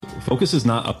focus is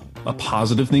not a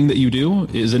positive thing that you do.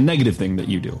 It is a negative thing that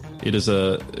you do. It is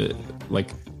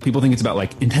like people think it's about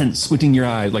like intense squinting your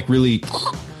eye, like really,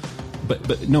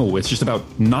 but no, it's just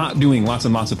about not doing lots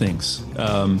and lots of things.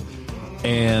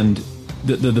 And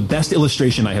the best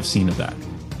illustration I have seen of that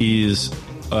is,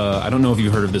 I don't know if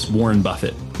you've heard of this Warren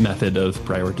Buffett method of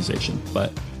prioritization,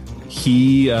 but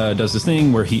he does this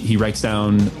thing where he writes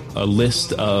down a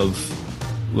list of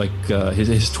like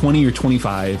his 20 or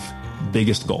 25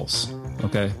 biggest goals.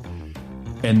 Okay.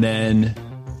 And then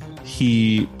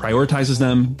he prioritizes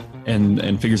them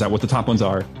and figures out what the top ones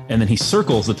are. And then he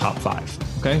circles the top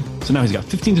 5. Okay. So now he's got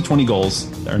 15 to 20 goals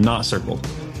that are not circled.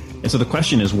 And so the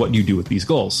question is, what do you do with these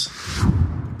goals?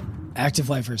 Active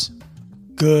Lifers,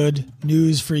 good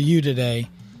news for you today.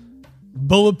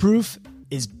 Bulletproof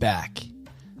is back.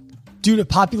 Due to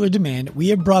popular demand, we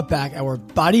have brought back our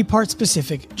body part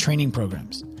specific training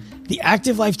programs. The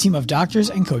Active Life team of doctors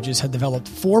and coaches have developed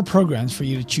 4 programs for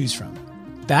you to choose from: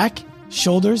 back,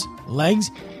 shoulders,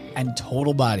 legs, and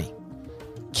total body.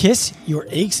 Kiss your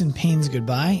aches and pains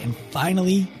goodbye and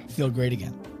finally feel great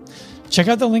again. Check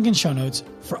out the link in show notes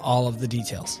for all of the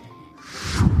details.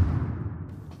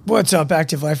 What's up,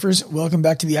 Active Lifers? Welcome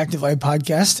back to the Active Life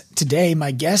podcast. Today,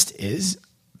 my guest is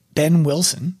Ben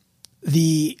Wilson,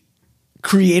 the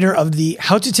creator of the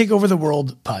How to Take Over the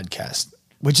World podcast,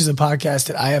 which is a podcast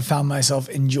that I have found myself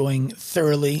enjoying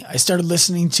thoroughly. I started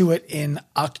listening to it in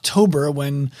October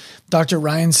when Dr.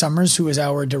 Ryan Summers, who is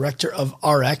our director of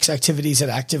RX activities at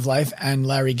Active Life, and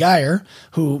Larry Geyer,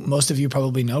 who most of you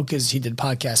probably know because he did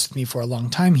podcasts with me for a long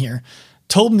time here,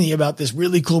 told me about this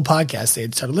really cool podcast they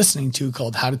had started listening to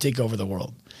called How to Take Over the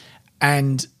World.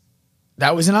 And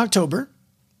that was in October.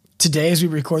 Today, as we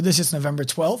record this, it's November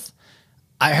 12th.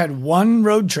 I had one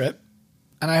road trip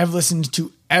and I have listened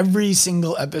to every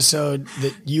single episode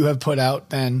that you have put out,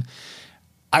 Ben.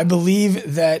 I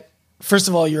believe that, first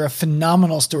of all, you're a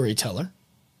phenomenal storyteller.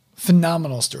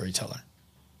 Phenomenal storyteller.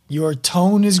 Your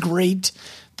tone is great.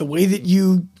 The way that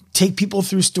you take people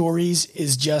through stories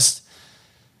is just,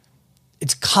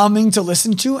 it's calming to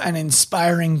listen to and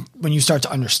inspiring when you start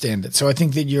to understand it. So I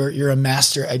think that you're a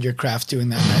master at your craft doing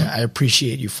that. And I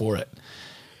appreciate you for it.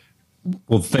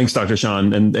 Well, thanks, Dr.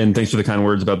 Sean. And thanks for the kind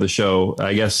words about the show.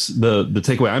 I guess the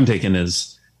takeaway I'm taking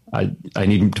is I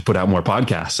need to put out more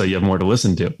podcasts so you have more to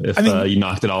listen to if you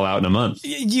knocked it all out in a month.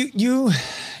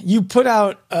 You put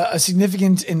out a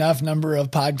significant enough number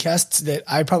of podcasts that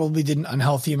I probably did an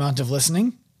unhealthy amount of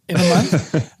listening in a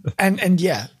month. and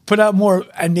put out more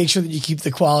and make sure that you keep the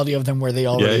quality of them where they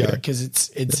already are, because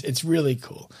it's really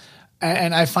cool.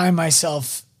 And I find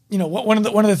myself, one of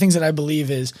the things that I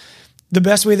believe is the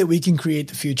best way that we can create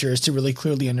the future is to really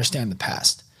clearly understand the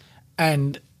past.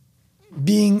 And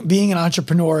being an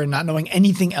entrepreneur and not knowing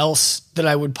anything else that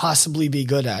I would possibly be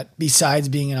good at besides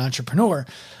being an entrepreneur,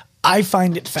 I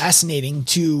find it fascinating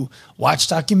to watch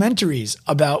documentaries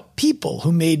about people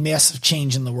who made massive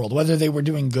change in the world, whether they were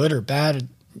doing good or bad,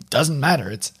 it doesn't matter.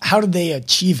 It's how did they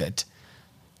achieve it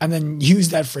and then use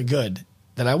that for good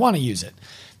that I want to use it.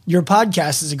 Your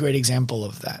podcast is a great example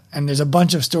of that. And there's a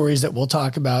bunch of stories that we'll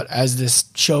talk about as this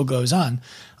show goes on.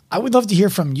 I would love to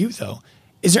hear from you, though.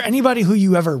 Is there anybody who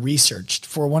you ever researched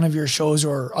for one of your shows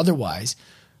or otherwise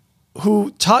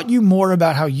who taught you more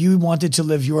about how you wanted to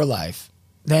live your life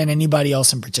than anybody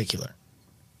else in particular?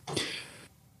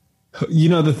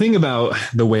 The thing about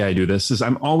the way I do this is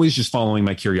I'm always just following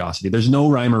my curiosity. There's no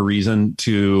rhyme or reason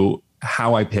to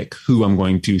how I pick who I'm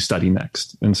going to study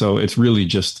next. And so it's really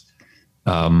just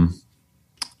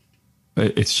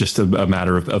it's just a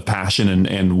matter of passion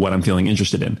and what I'm feeling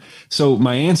interested in. So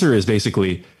my answer is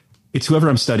basically it's whoever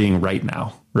I'm studying right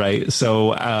now. Right.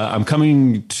 So I'm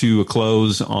coming to a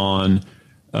close on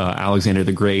Alexander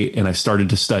the Great, and I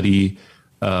started to study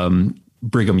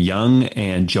Brigham Young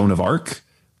and Joan of Arc.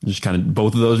 Just kind of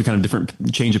both of those are kind of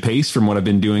different change of pace from what I've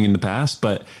been doing in the past.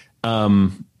 But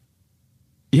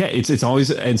it's always.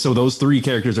 And so those 3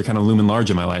 characters are kind of looming large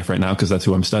in my life right now because that's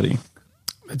who I'm studying.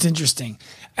 It's interesting.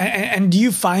 And do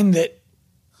you find that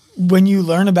when you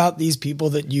learn about these people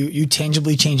that you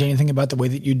tangibly change anything about the way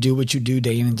that you do what you do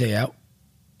day in and day out?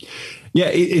 Yeah,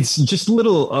 it's just a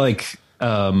little like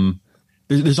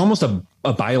there's almost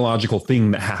a biological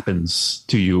thing that happens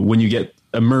to you when you get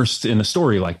immersed in a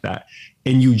story like that.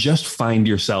 And you just find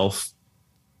yourself,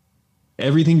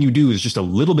 everything you do is just a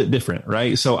little bit different,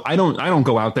 right? So I don't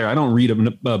go out there. I don't read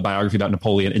a biography about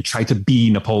Napoleon and try to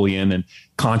be Napoleon and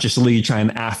consciously try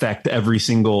and affect every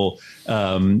single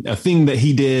a thing that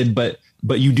he did. But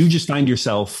you do just find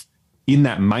yourself in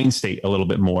that mind state a little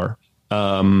bit more,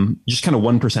 just kind of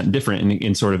 1% different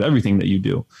in sort of everything that you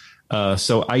do.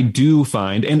 So I do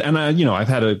find, and I, I've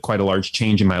had quite a large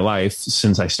change in my life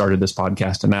since I started this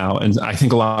podcast to now. And I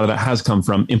think a lot of that has come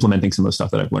from implementing some of the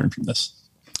stuff that I've learned from this.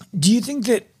 Do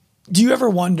you ever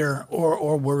wonder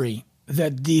or worry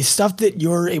that the stuff that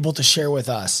you're able to share with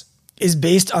us is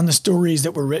based on the stories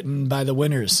that were written by the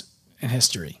winners in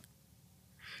history?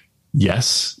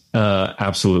 Yes,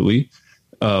 absolutely.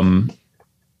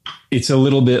 It's a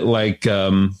little bit like,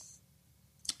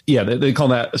 they call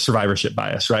that survivorship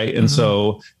bias, right? And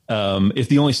so if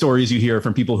the only stories you hear are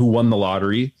from people who won the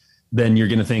lottery, then you're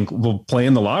going to think, well,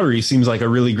 playing the lottery seems like a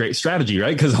really great strategy,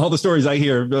 right? Because all the stories I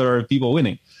hear are people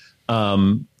winning.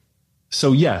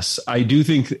 So yes, I do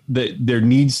think that there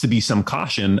needs to be some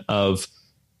caution of,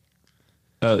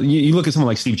 you look at someone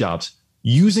like Steve Jobs.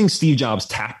 Using Steve Jobs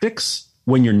tactics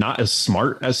when you're not as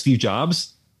smart as Steve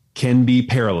Jobs can be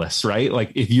perilous, right?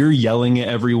 Like if you're yelling at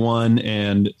everyone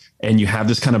and you have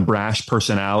this kind of brash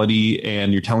personality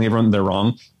and you're telling everyone they're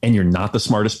wrong and you're not the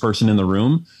smartest person in the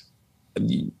room,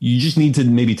 you just need to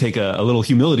maybe take a little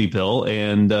humility pill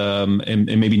and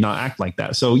maybe not act like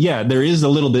that. So yeah, there is a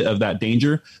little bit of that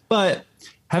danger. But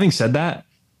having said that,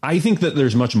 I think that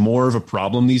there's much more of a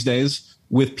problem these days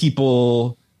with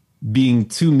people being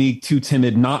too meek, too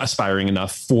timid, not aspiring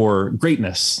enough for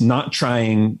greatness, not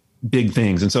trying big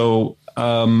things. And so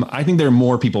I think there are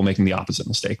more people making the opposite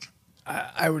mistake.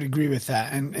 I would agree with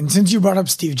that. And since you brought up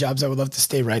Steve Jobs, I would love to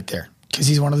stay right there because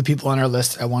he's one of the people on our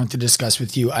list I wanted to discuss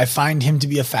with you. I find him to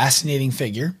be a fascinating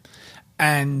figure.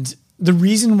 And the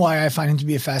reason why I find him to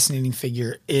be a fascinating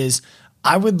figure is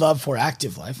I would love for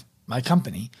Active Life, my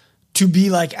company, to be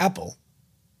like Apple.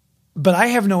 But I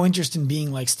have no interest in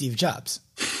being like Steve Jobs,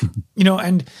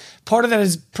 and part of that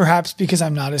is perhaps because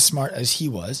I'm not as smart as he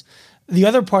was. The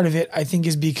other part of it, I think,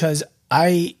 is because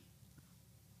I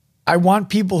want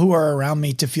people who are around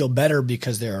me to feel better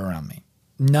because they're around me,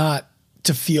 not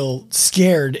to feel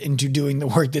scared into doing the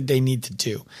work that they need to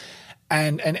do.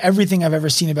 And everything I've ever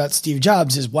seen about Steve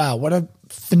Jobs is, wow, what a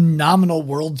phenomenal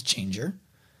world changer.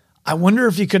 I wonder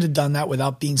if he could have done that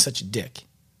without being such a dick.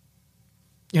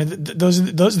 Those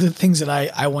are the things that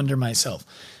I wonder myself.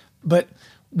 But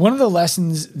one of the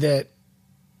lessons that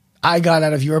I got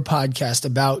out of your podcast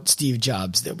about Steve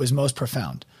Jobs that was most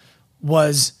profound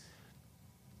was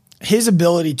his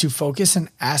ability to focus and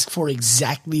ask for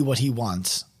exactly what he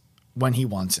wants when he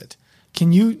wants it.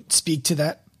 Can you speak to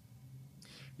that?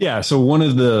 Yeah. So one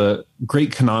of the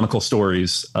great canonical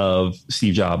stories of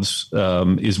Steve Jobs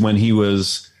is when he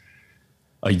was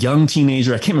a young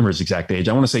teenager. I can't remember his exact age.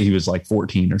 I want to say he was like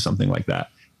 14 or something like that.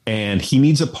 And he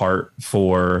needs a part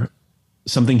for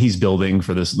something he's building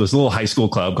for this little high school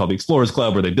club called the Explorers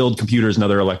Club, where they build computers and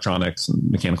other electronics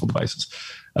and mechanical devices.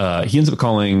 He ends up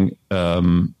calling,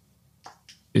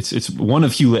 it's one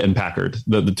of Hewlett and Packard,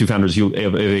 the two founders of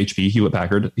HP, Hewlett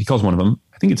Packard. He calls one of them.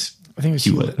 I think it's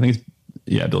Hewlett. I think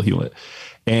it's, Bill Hewlett.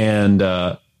 And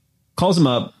calls him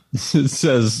up,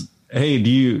 says, hey,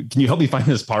 can you help me find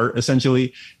this part,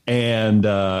 essentially? And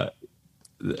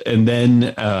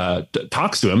then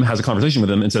talks to him, has a conversation with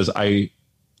him and says,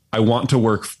 I want to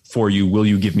work for you. Will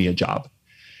you give me a job?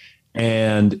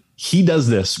 And he does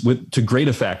this to great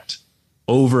effect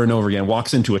over and over again,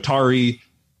 walks into Atari,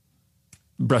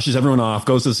 brushes everyone off,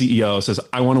 goes to the CEO, says,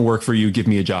 I want to work for you. Give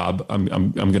me a job. I'm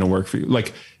going to work for you.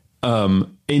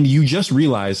 And you just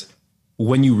realize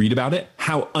when you read about it,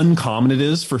 how uncommon it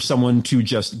is for someone to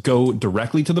just go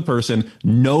directly to the person,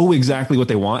 know exactly what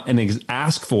they want, and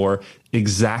ask for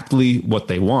exactly what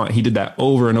they want. He did that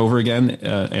over and over again,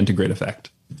 and to great effect.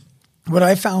 What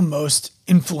I found most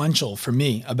influential for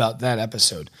me about that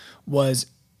episode was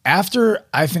after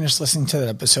I finished listening to that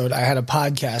episode, I had a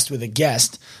podcast with a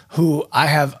guest who I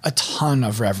have a ton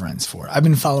of reverence for. I've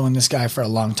been following this guy for a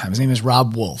long time. His name is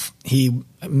Rob Wolf. He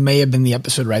may have been the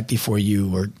episode right before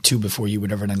you or two before you,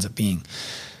 whatever it ends up being.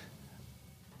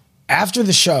 After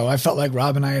the show, I felt like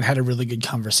Rob and I had a really good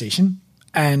conversation.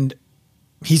 And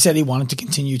he said he wanted to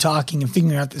continue talking and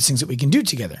figuring out the things that we can do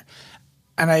together.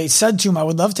 And I said to him, I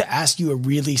would love to ask you a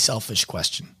really selfish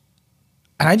question.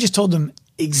 And I just told him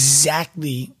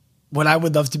exactly what I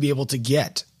would love to be able to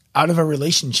get out of a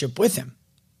relationship with him.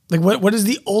 Like what is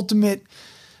the ultimate,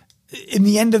 in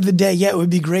the end of the day? Yeah, it would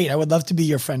be great. I would love to be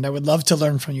your friend. I would love to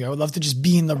learn from you. I would love to just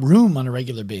be in the room on a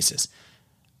regular basis.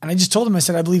 And I just told him, I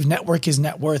said, I believe network is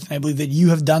net worth. And I believe that you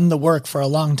have done the work for a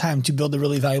long time to build a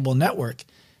really valuable network.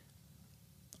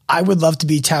 I would love to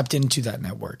be tapped into that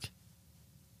network.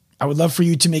 I would love for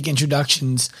you to make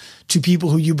introductions to people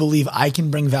who you believe I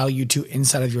can bring value to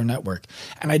inside of your network.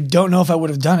 And I don't know if I would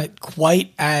have done it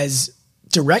quite as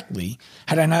directly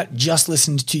had I not just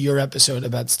listened to your episode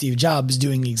about Steve Jobs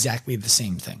doing exactly the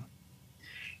same thing.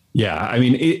 Yeah. I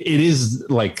mean, it is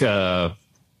like, there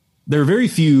are very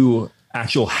few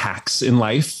actual hacks in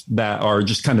life that are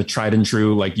just kind of tried and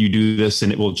true. Like you do this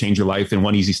and it will change your life in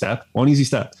one easy step.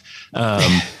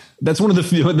 That's one of the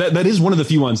few, that is one of the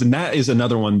few ones. And that is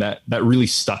another one that really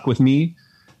stuck with me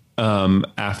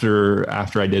after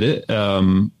I did it.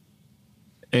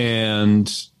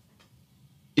 And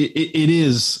it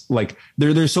is like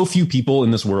there's so few people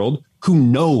in this world who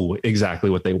know exactly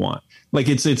what they want. Like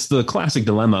it's the classic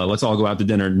dilemma. Let's all go out to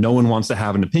dinner. No one wants to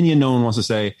have an opinion. No one wants to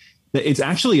say that. It's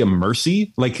actually a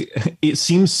mercy. Like it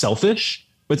seems selfish,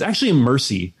 but it's actually a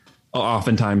mercy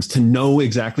oftentimes to know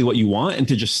exactly what you want and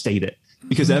to just state it,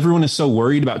 because everyone is so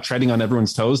worried about treading on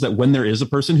everyone's toes that when there is a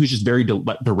person who's just very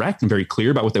direct and very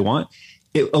clear about what they want,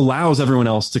 it allows everyone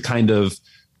else to kind of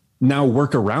now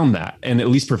work around that and at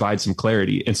least provide some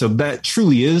clarity. And so that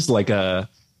truly is like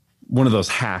one of those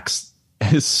hacks.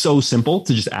 It's so simple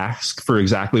to just ask for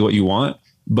exactly what you want,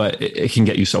 but it can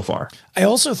get you so far. I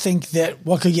also think that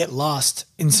what could get lost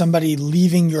in somebody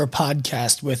leaving your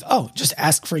podcast with, oh, just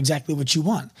ask for exactly what you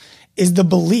want, is the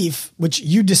belief, which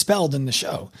you dispelled in the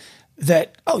show,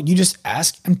 that, oh, you just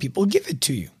ask and people give it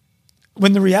to you.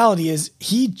 When the reality is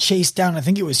he chased down, I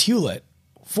think it was Hewlett,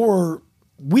 for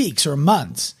weeks or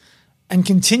months and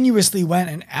continuously went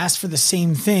and asked for the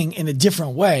same thing in a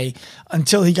different way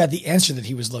until he got the answer that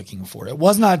he was looking for. It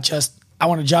was not just, I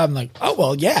want a job. I'm like, oh,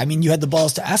 well, yeah, I mean, you had the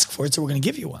balls to ask for it, so we're going to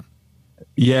give you one.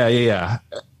 Yeah.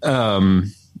 I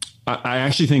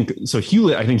actually think, so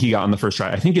Hewlett, I think he got on the first try.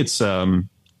 I think it's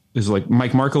like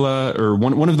Mike Markkula or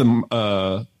one of the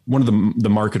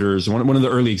marketers, one of the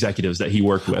early executives that he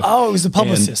worked with. Oh, it was the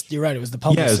publicist. You're right. It was the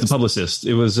publicist. Yeah, it was the publicist.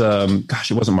 It was,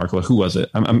 it wasn't Markkula. Who was it?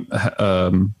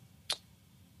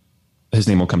 His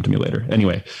name will come to me later.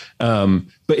 Anyway. But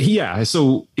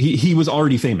so he was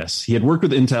already famous. He had worked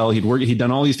with Intel. He'd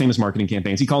done all these famous marketing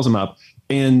campaigns. He calls him up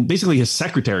and basically his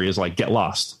secretary is like, get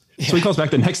lost. Yeah. So he calls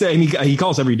back the next day and he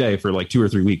calls every day for like 2 or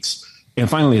 3 weeks. And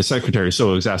finally his secretary is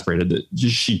so exasperated that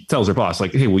she tells her boss,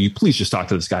 like, hey, will you please just talk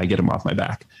to this guy, get him off my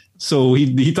back. So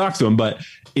he talks to him, but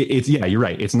it's you're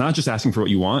right. It's not just asking for what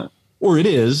you want, or it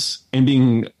is,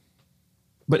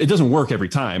 but it doesn't work every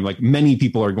time. Like many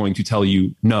people are going to tell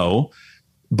you no,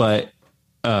 but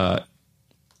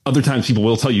other times people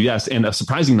will tell you yes. And a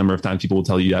surprising number of times people will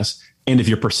tell you yes. And if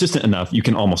you're persistent enough, you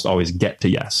can almost always get to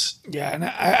yes. Yeah. And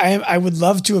I would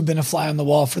love to have been a fly on the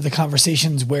wall for the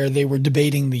conversations where they were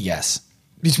debating the yes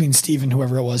between Steve and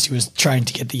whoever it was he was trying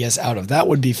to get the yes out of. That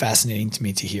would be fascinating to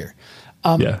me to hear.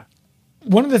 Yeah.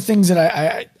 One of the things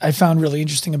that I found really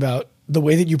interesting about the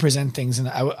way that you present things, and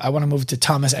I want to move to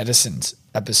Thomas Edison's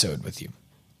episode with you.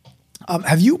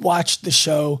 Have you watched the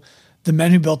show The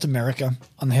Men Who Built America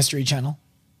on the History Channel?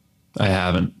 I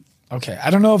haven't. Okay. I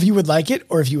don't know if you would like it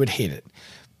or if you would hate it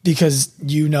because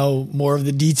you know more of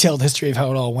the detailed history of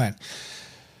how it all went.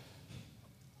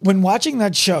 When watching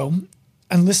that show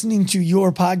and listening to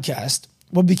your podcast,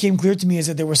 what became clear to me is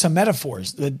that there were some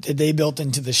metaphors that they built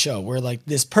into the show where like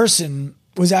this person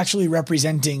was actually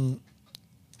representing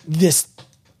this,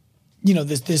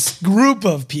 this group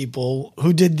of people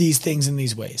who did these things in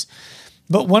these ways.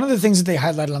 But one of the things that they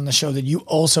highlighted on the show that you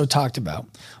also talked about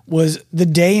was the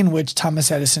day in which Thomas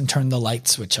Edison turned the light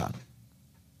switch on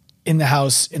in the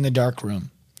house in the dark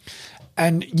room.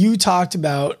 And you talked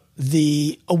about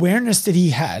the awareness that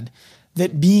he had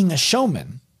that being a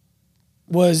showman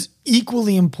was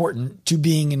equally important to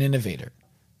being an innovator.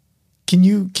 Can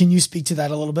you speak to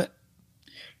that a little bit?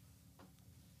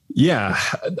 Yeah,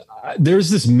 there's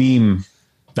this meme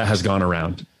that has gone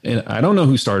around, and I don't know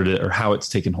who started it or how it's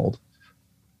taken hold,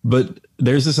 but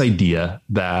there's this idea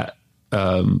that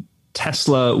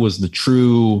Tesla was the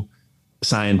true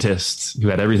scientist who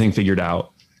had everything figured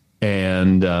out,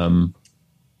 and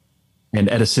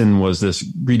Edison was this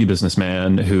greedy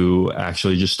businessman who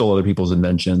actually just stole other people's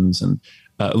inventions and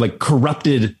like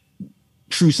corrupted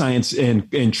true science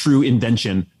and true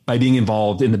invention by being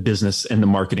involved in the business and the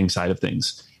marketing side of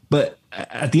things. But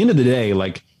at the end of the day,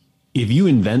 like if you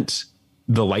invent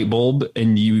the light bulb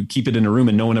and you keep it in a room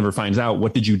and no one ever finds out,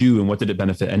 what did you do and what did it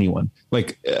benefit anyone?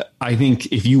 Like, I think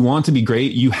if you want to be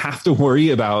great, you have to worry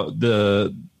about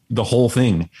the whole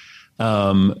thing.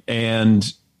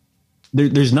 And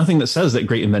there's nothing that says that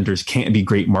great inventors can't be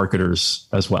great marketers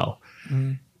as well.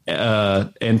 Mm.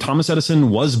 And Thomas Edison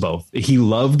was both. He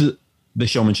loved the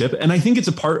showmanship. And I think it's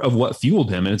a part of what fueled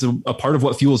him. And it's a part of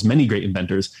what fuels many great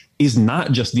inventors is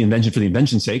not just the invention for the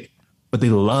invention's sake, but they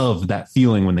love that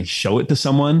feeling when they show it to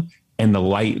someone and the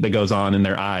light that goes on in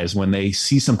their eyes when they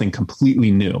see something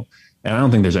completely new. And I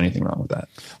don't think there's anything wrong with that.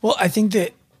 Well, I think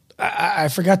that I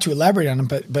forgot to elaborate on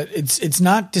it, but it's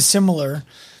not dissimilar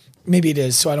maybe it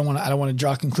is. So I don't want to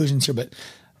draw conclusions here, but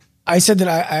I said that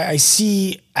I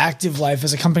see Active Life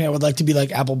as a company I would like to be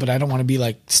like Apple, but I don't want to be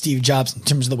like Steve Jobs in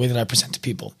terms of the way that I present to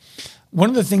people. One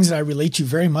of the things that I relate to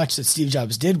very much that Steve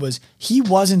Jobs did was he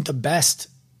wasn't the best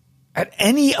at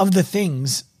any of the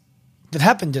things that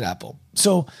happened at Apple.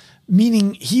 So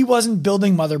meaning he wasn't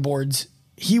building motherboards.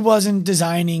 He wasn't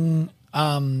designing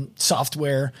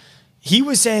software. He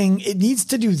was saying it needs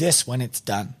to do this when it's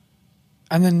done.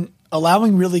 And then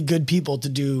allowing really good people to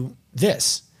do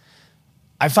this.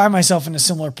 I find myself in a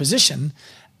similar position.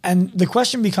 And the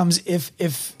question becomes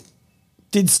if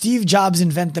did Steve Jobs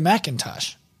invent the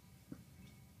Macintosh?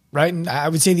 Right? And I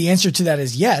would say the answer to that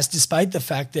is yes, despite the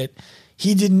fact that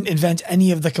he didn't invent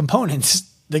any of the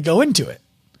components that go into it.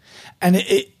 And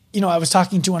I was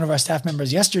talking to one of our staff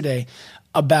members yesterday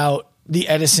about the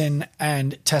Edison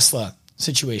and Tesla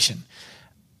situation.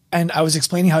 And I was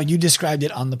explaining how you described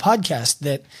it on the podcast,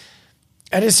 that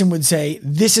Edison would say,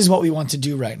 this is what we want to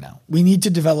do right now. We need to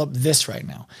develop this right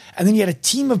now. And then he had a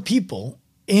team of people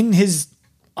in his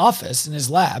office, in his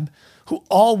lab, who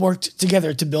all worked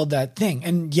together to build that thing.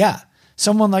 And yeah,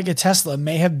 someone like a Tesla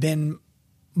may have been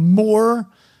more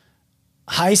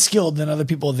high skilled than other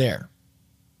people there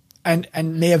and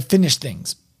may have finished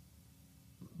things.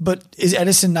 But is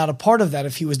Edison not a part of that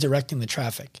if he was directing the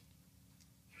traffic?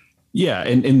 Yeah.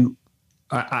 And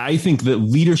I think that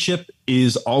leadership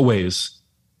is always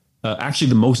actually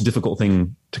the most difficult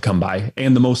thing to come by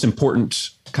and the most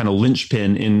important kind of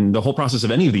linchpin in the whole process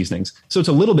of any of these things. So it's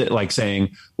a little bit like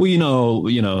saying,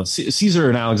 well, Caesar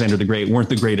and Alexander the Great weren't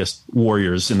the greatest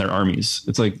warriors in their armies.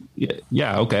 It's like,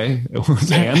 yeah, okay.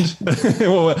 And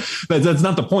well, that's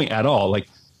not the point at all. Like,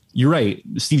 you're right.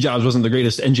 Steve Jobs wasn't the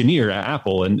greatest engineer at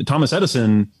Apple, and Thomas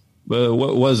Edison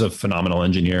was a phenomenal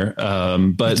engineer,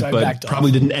 but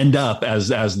probably didn't end up as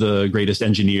the greatest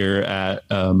engineer at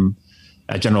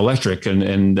General Electric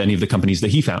and any of the companies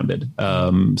that he founded.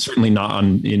 Certainly not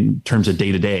in terms of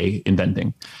day-to-day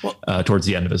inventing towards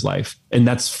the end of his life. And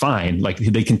that's fine. Like,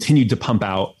 they continued to pump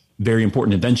out very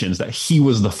important inventions that he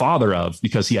was the father of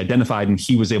because he identified and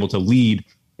he was able to lead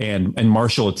and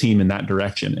marshal a team in that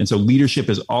direction. And so leadership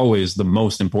is always the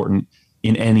most important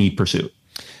in any pursuit.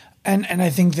 And I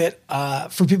think that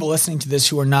for people listening to this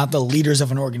who are not the leaders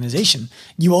of an organization,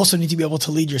 you also need to be able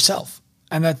to lead yourself.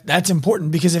 And that's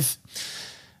important, because if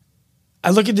I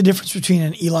look at the difference between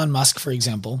an Elon Musk, for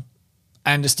example,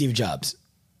 and a Steve Jobs.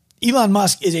 Elon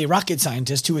Musk is a rocket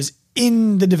scientist who is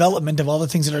in the development of all the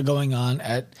things that are going on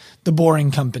at the Boring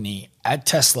Company, at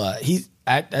Tesla,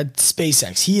 at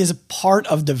SpaceX. He is a part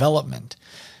of development.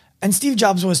 And Steve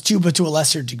Jobs was too, but to a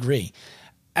lesser degree.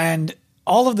 And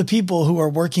all of the people who are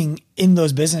working in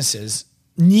those businesses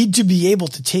need to be able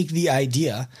to take the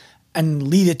idea and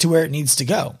lead it to where it needs to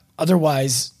go.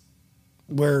 Otherwise,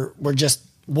 we're just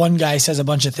one guy says a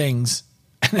bunch of things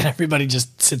and then everybody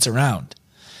just sits around.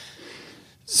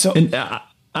 So, and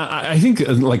I think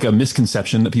like a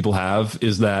misconception that people have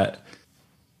is that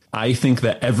I think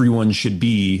that everyone should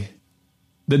be,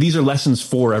 that these are lessons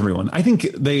for everyone. I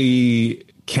think they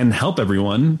can help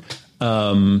everyone.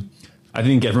 I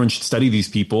think everyone should study these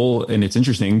people, and it's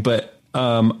interesting, but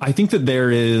I think that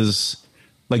there is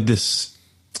like this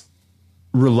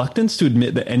reluctance to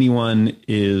admit that anyone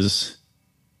is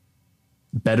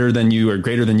better than you or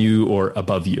greater than you or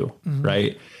above you. Mm-hmm.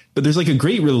 Right. But there's like a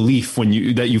great relief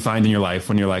that you find in your life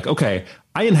when you're like, okay,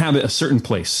 I inhabit a certain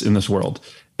place in this world.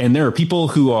 And there are people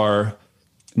who are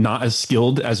not as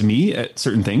skilled as me at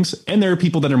certain things. And there are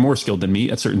people that are more skilled than me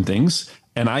at certain things.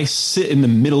 And I sit in the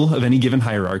middle of any given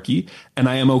hierarchy, and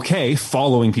I am okay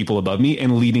following people above me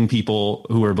and leading people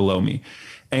who are below me.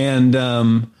 And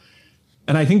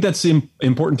I think that's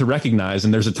important to recognize.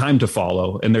 And there's a time to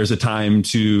follow, and there's a time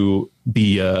to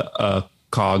be a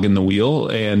cog in the wheel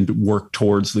and work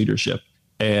towards leadership.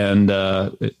 And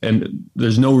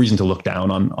there's no reason to look down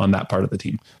on that part of the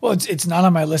team. Well, it's not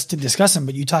on my list to discuss him,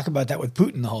 but you talk about that with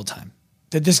Putin the whole time.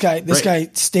 That this guy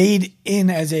stayed in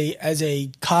as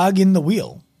a cog in the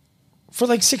wheel for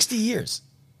like 60 years.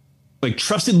 Like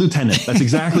trusted lieutenant. That's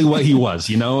exactly what he was,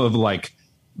 of like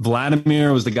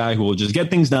Vladimir was the guy who will just get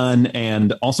things done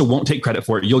and also won't take credit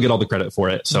for it. You'll get all the credit for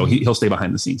it. So he'll stay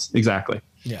behind the scenes. Exactly.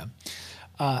 Yeah.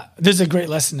 There's a great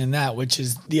lesson in that, which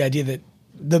is the idea that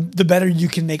the better you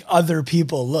can make other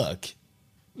people look,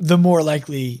 the more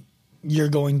likely you're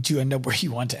going to end up where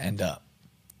you want to end up.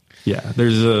 Yeah.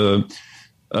 There's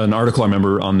an article I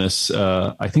remember on this.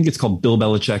 I think it's called Bill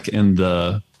Belichick and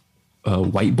the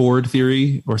whiteboard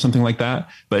theory or something like that.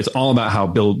 But it's all about how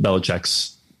Bill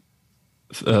Belichick's,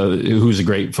 who's a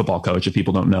great football coach, if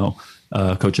people don't know,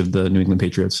 coach of the New England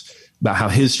Patriots, about how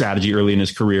his strategy early in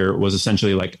his career was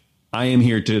essentially like, I am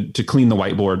here to clean the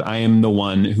whiteboard. I am the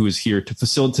one who is here to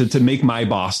facilitate, to make my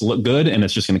boss look good. And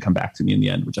it's just going to come back to me in the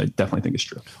end, which I definitely think is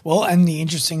true. Well, and the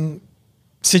interesting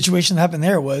situation that happened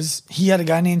there was he had a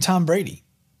guy named Tom Brady,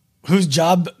 whose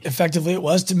job effectively it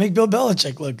was to make Bill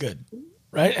Belichick look good.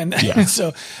 Right. And, and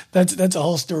so that's a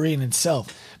whole story in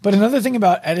itself. But another thing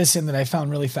about Edison that I found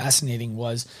really fascinating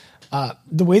was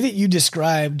the way that you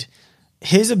described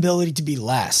his ability to be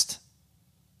last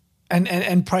and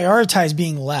prioritize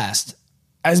being last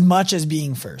as much as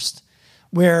being first,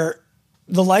 where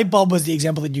the light bulb was the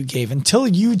example that you gave. Until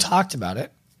you talked about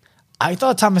it, I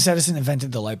thought Thomas Edison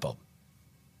invented the light bulb.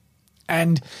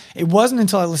 And it wasn't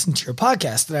until I listened to your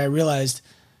podcast that I realized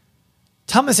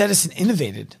Thomas Edison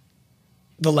innovated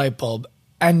the light bulb,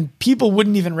 and people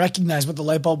wouldn't even recognize what the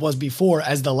light bulb was before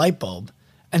as the light bulb.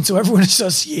 And so everyone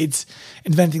associates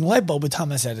inventing the light bulb with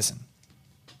Thomas Edison.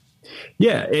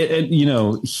 Yeah. It's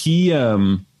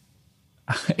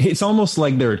almost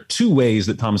like there are two ways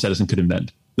that Thomas Edison could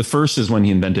invent. The first is when he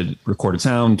invented recorded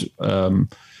sound,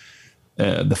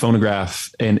 the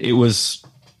phonograph, and it was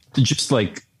just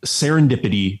like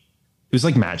serendipity. It was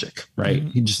like magic, right?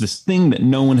 Mm-hmm. Just this thing that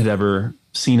no one had ever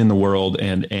seen in the world.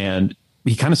 And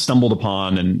he kind of stumbled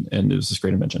upon, and it was this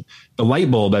great invention. The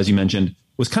light bulb, as you mentioned,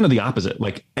 was kind of the opposite.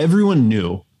 Like everyone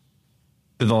knew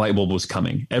that the light bulb was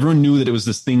coming. Everyone knew that it was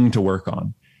this thing to work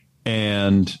on.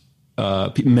 And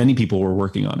many people were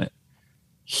working on it.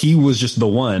 He was just the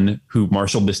one who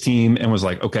marshaled this team and was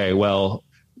like, okay, well,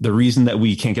 the reason that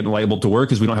we can't get the light bulb to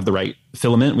work is we don't have the right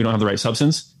filament. We don't have the right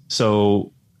substance.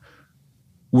 So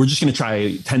we're just going to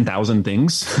try 10,000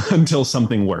 things until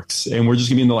something works. And we're just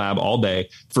going to be in the lab all day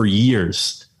for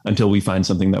years until we find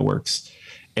something that works.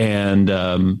 And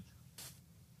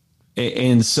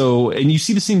you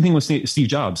see the same thing with Steve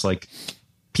Jobs. Like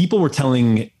people were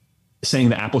saying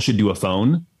that Apple should do a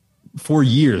phone for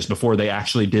years before they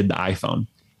actually did the iPhone.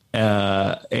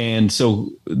 And so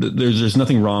there's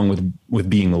nothing wrong with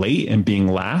being late and being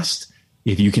last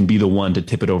if you can be the one to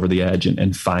tip it over the edge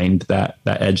and find that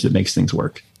edge that makes things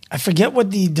work. I forget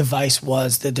what the device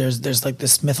was that there's like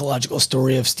this mythological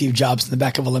story of Steve Jobs in the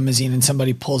back of a limousine and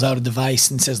somebody pulls out a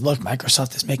device and says, look,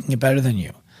 Microsoft is making it better than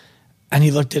you. And he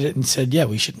looked at it and said, yeah,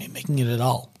 we shouldn't be making it at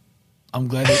all. I'm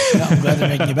glad they're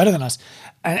making it better than us.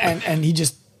 And he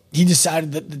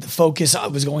decided that the focus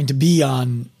was going to be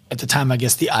on, at the time, I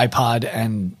guess, the iPod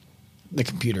and the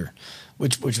computer,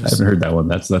 which was. I haven't heard that one.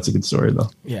 That's a good story though.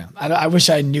 Yeah. I wish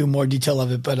I knew more detail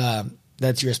of it, but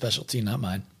that's your specialty, not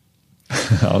mine.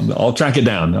 I'll track it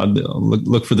down. I'll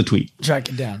look for the tweet. Track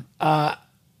it down.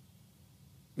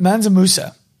 Mansa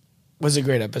Musa was a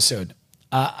great episode.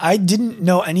 I didn't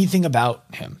know anything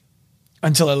about him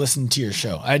until I listened to your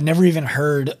show. I had never even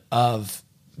heard of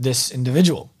this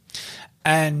individual.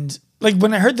 And like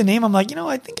when I heard the name, I'm like,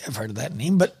 I think I've heard of that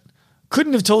name, but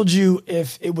couldn't have told you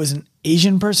if it was an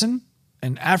Asian person,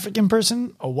 an African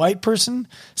person, a white person,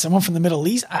 someone from the Middle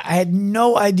East. I had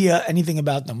no idea anything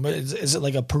about them. Is it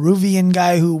like a Peruvian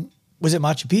guy who was at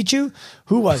Machu Picchu?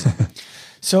 Who was it?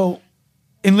 So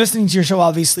in listening to your show,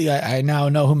 obviously I now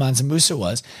know who Mansa Musa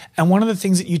was. And one of the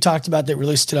things that you talked about that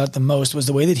really stood out the most was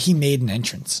the way that he made an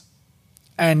entrance.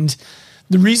 And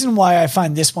the reason why I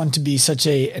find this one to be such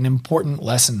an important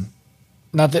lesson,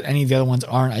 not that any of the other ones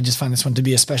aren't, I just find this one to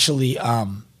be especially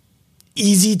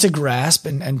easy to grasp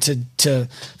and to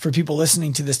for people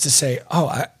listening to this to say,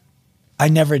 oh, I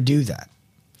never do that,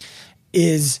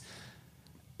 is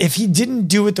if he didn't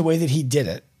do it the way that he did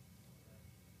it,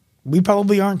 we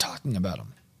probably aren't talking about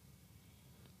him.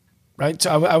 Right?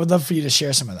 So I would love for you to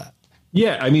share some of that.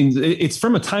 Yeah. I mean, it's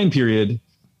from a time period.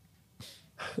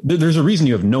 There's a reason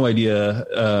you have no idea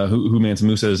who Mansa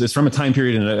Musa is. It's from a time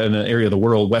period in an area of the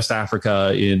world, West Africa,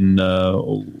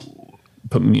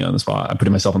 put me on the spot. I'm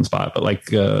putting myself on the spot, but like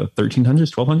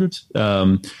 1300s,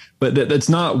 1200s. But that's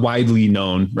not widely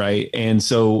known, right? And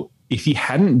so if he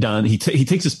hadn't done, he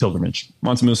takes his pilgrimage.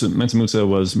 Mansa Musa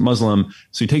was Muslim,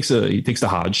 so he takes the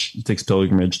Hajj, he takes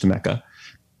pilgrimage to Mecca,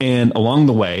 and along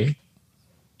the way,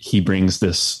 he brings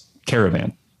this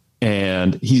caravan,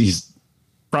 and he's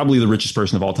probably the richest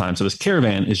person of all time. So this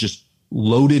caravan is just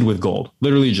loaded with gold,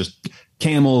 literally just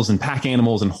camels and pack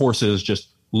animals and horses just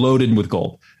loaded with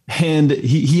gold. And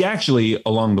he actually,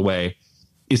 along the way,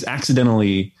 is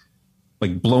accidentally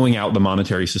like blowing out the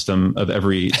monetary system of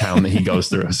every town that he goes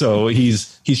through. So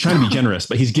he's trying to be generous,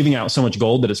 but he's giving out so much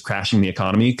gold that it's crashing the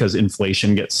economy because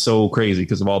inflation gets so crazy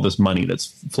because of all this money that's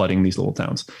flooding these little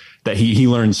towns, that he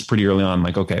learns pretty early on,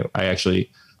 like, okay,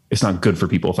 it's not good for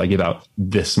people if I give out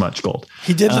this much gold.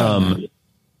 He did learn that.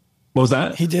 What was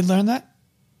that? He did learn that?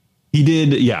 He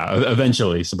did. Yeah.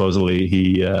 Eventually, supposedly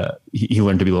he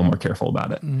learned to be a little more careful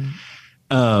about it.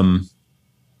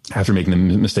 after making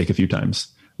the mistake a few times.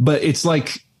 But it's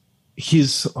like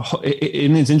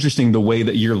and it's interesting the way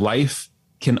that your life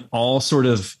can all sort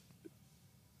of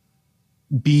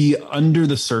be under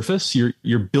the surface.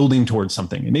 You're building towards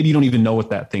something, and maybe you don't even know what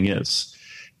that thing is.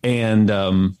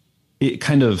 And it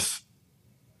kind of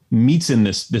meets in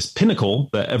this pinnacle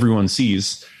that everyone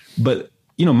sees. But,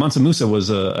 Mansa Musa was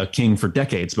a king for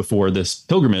decades before this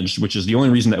pilgrimage, which is the only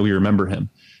reason that we remember him.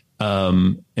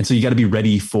 And so you got to be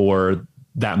ready for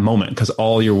that moment, because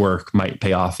all your work might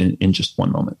pay off in just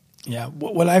one moment. Yeah.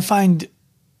 What I find,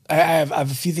 I have a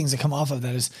few things that come off of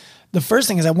that. Is the first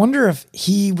thing is, I wonder if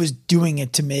he was doing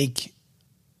it to make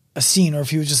a scene, or if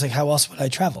he was just like, how else would I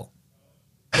travel?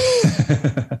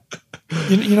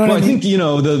 you know what I mean?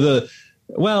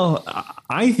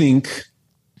 I think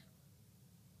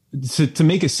to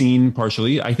make a scene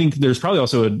partially, I think there's probably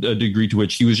also a degree to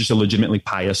which he was just a legitimately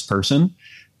pious person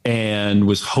and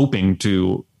was hoping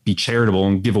to be charitable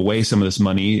and give away some of this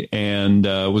money, and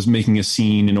was making a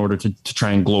scene in order to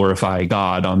try and glorify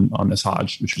God on this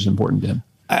Hajj, which was important to him.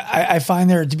 I find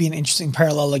there to be an interesting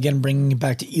parallel, again, bringing it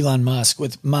back to Elon Musk,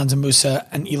 with Mansa Musa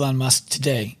and Elon Musk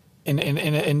today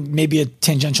in maybe a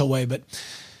tangential way. But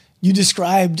you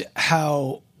described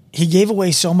how he gave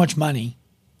away so much money.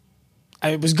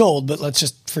 It was gold, but let's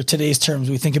just, for today's terms,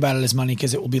 we think about it as money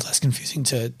because it will be less confusing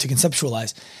to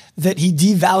conceptualize, that he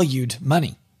devalued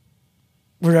money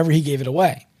wherever he gave it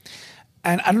away.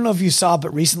 And I don't know if you saw,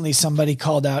 but recently somebody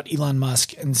called out Elon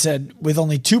Musk and said with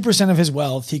only 2% of his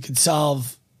wealth, he could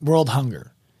solve world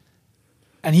hunger.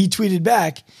 And he tweeted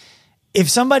back, if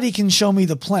somebody can show me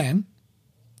the plan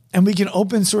and we can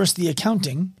open source the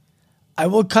accounting, I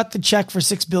will cut the check for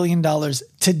 $6 billion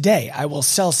today. I will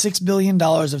sell $6 billion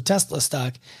of Tesla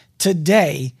stock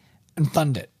today and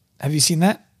fund it. Have you seen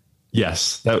that?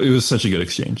 Yes. It was such a good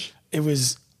exchange. It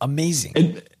was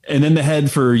amazing. And then the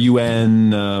head for UN,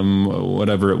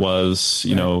 whatever it was,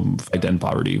 fight to end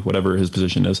poverty, whatever his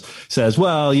position is, says,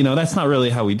 well, that's not really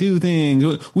how we do things.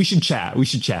 We should chat.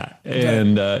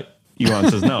 And Elon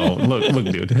says, no, look,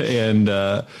 dude. And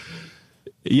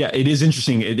yeah, it is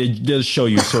interesting. It does show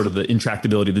you sort of the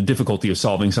intractability, the difficulty of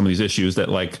solving some of these issues that,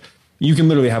 like, you can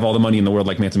literally have all the money in the world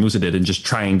like Mansa Musa did and just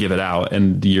try and give it out,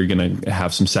 and you're going to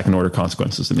have some second order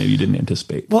consequences that maybe you didn't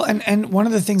anticipate. Well, and one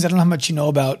of the things, I don't know how much you know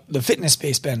about the fitness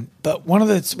space, Ben, but one of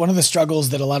the struggles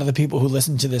that a lot of the people who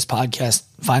listen to this podcast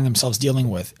find themselves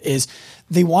dealing with is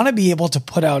they want to be able to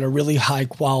put out a really high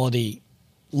quality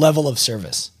level of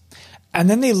service.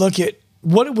 And then they look at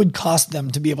what it would cost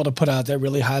them to be able to put out that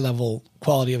really high level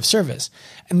quality of service.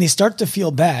 And they start to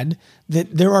feel bad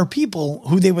that there are people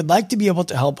who they would like to be able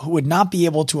to help who would not be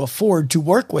able to afford to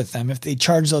work with them if they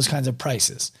charge those kinds of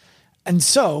prices. And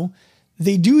so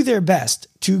they do their best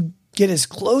to get as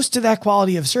close to that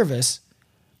quality of service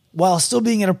while still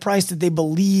being at a price that they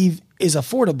believe is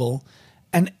affordable.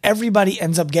 And everybody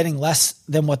ends up getting less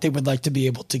than what they would like to be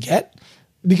able to get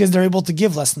because they're able to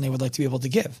give less than they would like to be able to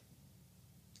give.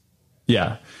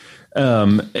 Yeah.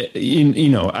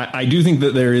 I do think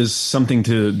that there is something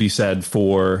to be said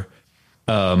for,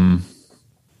 I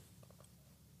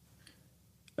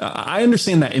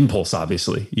understand that impulse,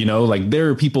 obviously, like there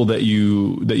are people that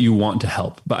you want to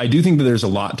help, but I do think that there's a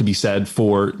lot to be said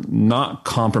for not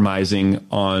compromising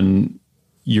on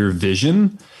your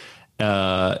vision,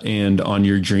 and on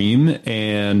your dream,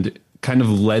 and kind of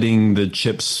letting the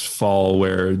chips fall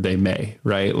where they may,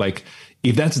 right? Like,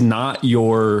 if that's not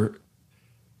your,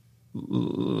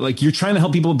 like, you're trying to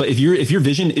help people, but if your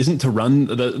vision isn't to run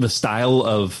the style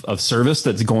of service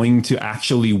that's going to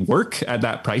actually work at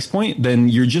that price point, then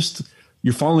you're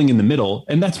falling in the middle.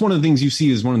 And that's one of the things you see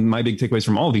is one of my big takeaways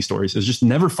from all of these stories is just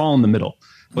never fall in the middle,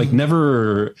 like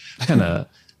never kind of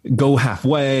go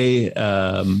halfway.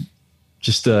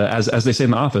 As they say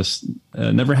in The Office,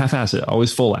 never half-ass it,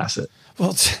 always full-ass it.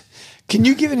 Well, can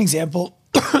you give an example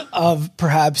of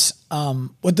perhaps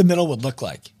what the middle would look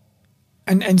like?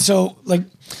 And so, like,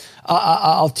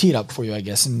 I'll tee it up for you, I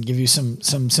guess, and give you some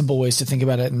simple ways to think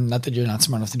about it. And not that you're not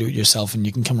smart enough to do it yourself, and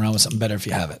you can come around with something better if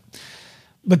you have it.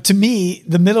 But to me,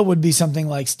 the middle would be something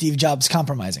like Steve Jobs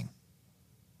compromising.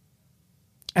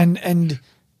 And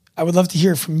I would love to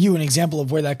hear from you an example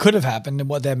of where that could have happened and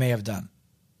what that may have done.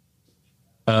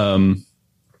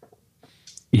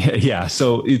 Yeah.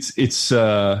 So it's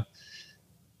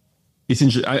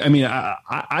interesting. I mean,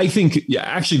 I think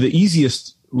actually the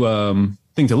easiest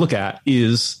thing to look at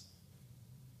is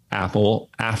Apple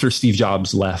after Steve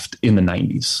Jobs left in the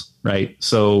 90s, right?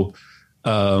 So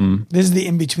this is the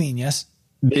in-between, yes?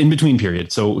 The in-between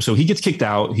period. So he gets kicked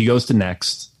out, he goes to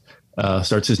Next,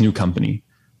 starts his new company,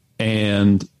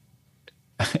 and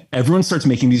everyone starts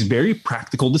making these very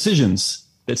practical decisions.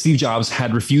 that Steve Jobs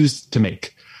had refused to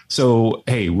make. So,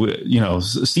 hey,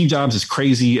 Steve Jobs is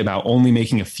crazy about only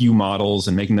making a few models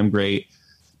and making them great.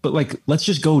 But like, let's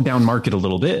just go down market a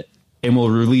little bit and we'll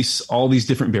release all these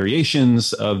different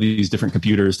variations of these different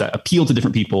computers that appeal to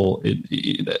different people.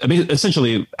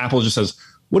 Essentially, Apple just says,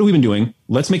 what have we been doing?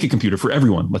 Let's make a computer for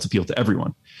everyone. Let's appeal to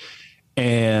everyone.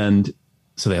 And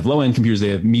so they have low-end computers, they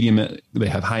have medium, they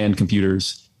have high-end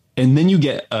computers. And then you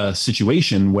get a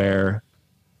situation where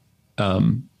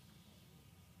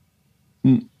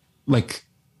like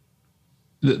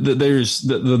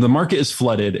the market is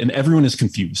flooded and everyone is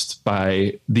confused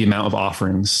by the amount of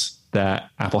offerings that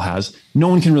Apple has. No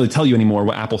one can really tell you anymore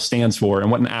what Apple stands for and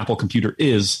what an Apple computer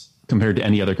is compared to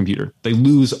any other computer. They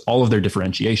lose all of their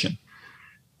differentiation.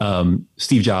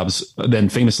 Steve Jobs then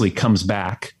famously comes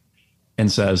back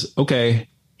and says, okay,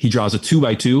 he draws a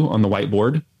 2x2 on the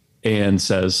whiteboard and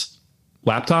says,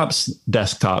 laptops,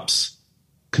 desktops,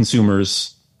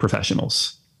 consumers,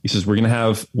 professionals. He says, we're going to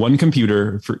have one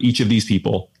computer for each of these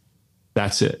people.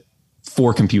 That's it.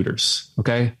 4 computers.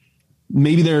 Okay.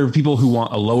 Maybe there are people who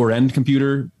want a lower end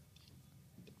computer.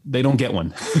 They don't get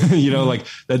one, like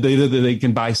that they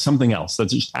can buy something else.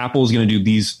 That's just Apple is going to do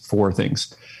these 4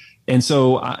 things. And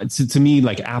so to me,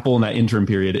 like Apple in that interim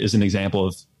period is an example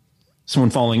of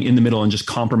someone falling in the middle and just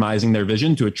compromising their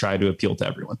vision to try to appeal to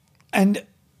everyone. And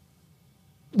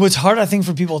what's hard, I think,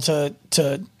 for people to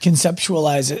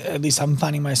conceptualize, at least I'm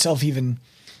finding myself even,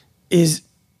 is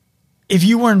if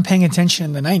you weren't paying attention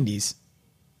in the 90s,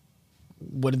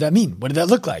 what did that mean? What did that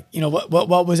look like?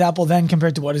 What was Apple then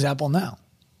compared to what is Apple now?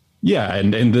 Yeah.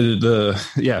 And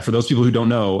for those people who don't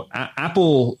know,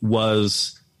 Apple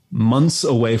was months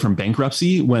away from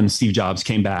bankruptcy when Steve Jobs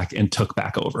came back and took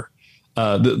back over.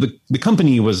 The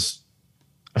company was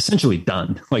essentially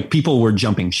done. Like people were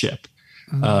jumping ship.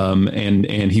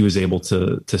 And he was able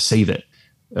to save it.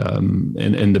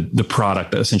 And the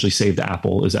product that essentially saved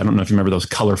Apple is, I don't know if you remember those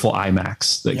colorful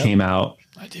iMacs that came out.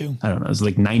 I do. I don't know. It was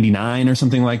like 99 or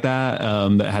something like that.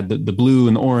 That had the blue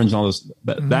and the orange and all those,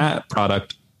 that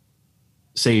product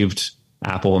saved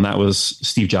Apple. And that was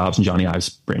Steve Jobs and Johnny Ive's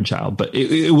brainchild, but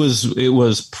it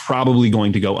was probably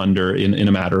going to go under in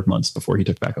a matter of months before he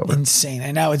took back over. Insane.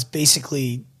 And now it's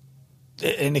basically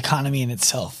an economy in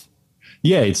itself.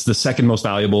 Yeah, it's the second most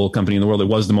valuable company in the world. It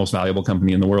was the most valuable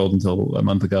company in the world until a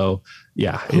month ago.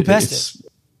 Yeah. Who passed it?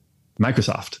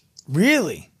 Microsoft.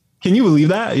 Really? Can you believe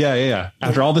that? Yeah.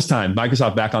 After all this time,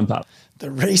 Microsoft back on top. The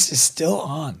race is still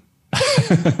on.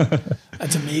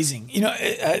 That's amazing.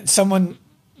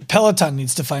 Peloton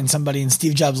needs to find somebody in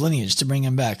Steve Jobs' lineage to bring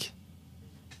him back.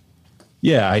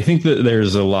 Yeah, I think that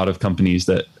there's a lot of companies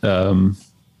that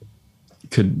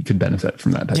could benefit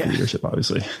from that type of leadership,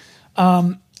 obviously.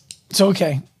 So,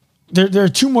 okay, there are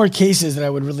 2 more cases that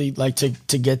I would really like to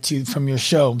get to from your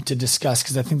show to discuss,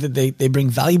 because I think that they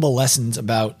bring valuable lessons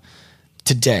about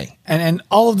today. And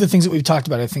all of the things that we've talked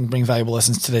about, I think, bring valuable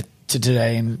lessons to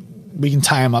today, and we can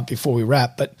tie them up before we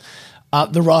wrap. But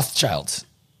the Rothschilds,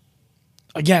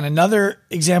 again, another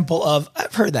example of,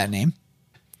 I've heard that name.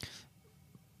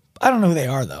 I don't know who they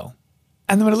are, though.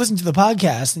 And then when I listened to the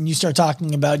podcast and you start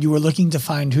talking about you were looking to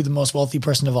find who the most wealthy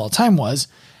person of all time was,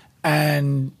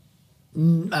 and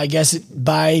I guess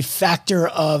by factor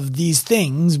of these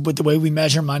things, with the way we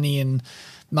measure money, and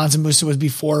Mansa Musa was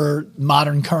before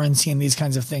modern currency and these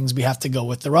kinds of things, we have to go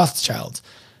with the Rothschilds.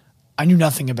 I knew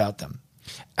nothing about them.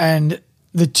 And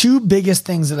the 2 biggest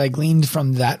things that I gleaned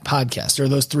from that podcast, or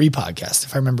those 3 podcasts,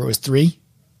 if I remember, it was 3,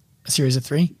 a series of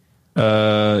 3.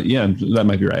 Yeah, that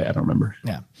might be right. I don't remember.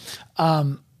 Yeah.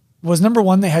 Was number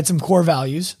 1, they had some core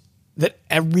values that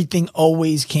everything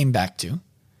always came back to.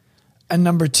 And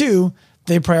number 2,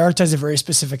 they prioritize a very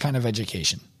specific kind of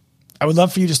education. I would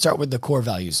love for you to start with the core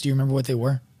values. Do you remember what they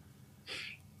were?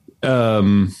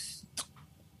 When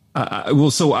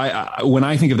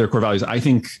I think of their core values, I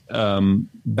think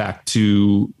back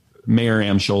to Mayer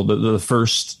Amschel, the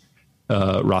first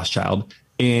Rothschild,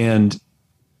 and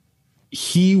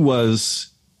he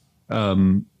was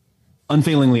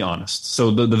unfailingly honest. So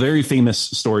the very famous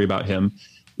story about him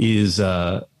is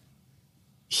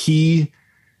he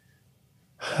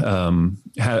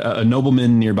had a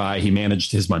nobleman nearby. He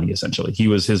managed his money, essentially. He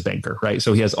was his banker, right?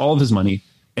 So he has all of his money.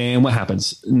 And what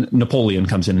happens? Napoleon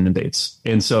comes in and invades.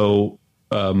 And so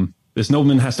this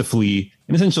nobleman has to flee.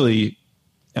 And essentially,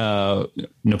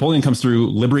 Napoleon comes through,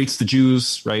 liberates the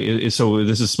Jews, right? So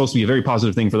this is supposed to be a very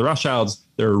positive thing for the Rothschilds.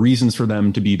 There are reasons for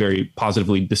them to be very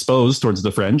positively disposed towards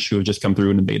the French who have just come through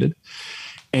and invaded.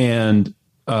 And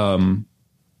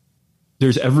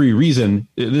there's every reason.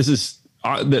 This is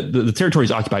the territory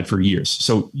is occupied for years.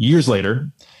 So years later,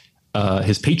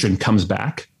 his patron comes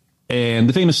back And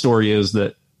the famous story is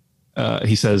that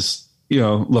he says,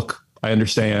 look, I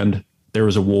understand there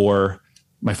was a war.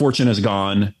 My fortune is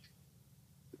gone.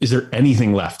 Is there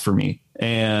anything left for me?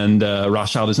 And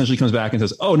Rothschild essentially comes back and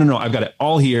says, oh, no, I've got it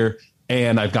all here.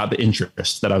 And I've got the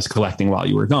interest that I was collecting while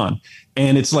you were gone.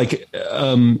 And it's like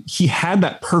he had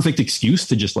that perfect excuse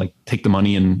to just like take the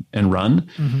money and run.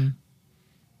 Mm-hmm.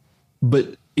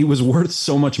 But it was worth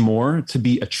so much more to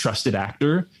be a trusted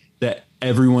actor that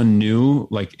everyone knew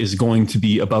like is going to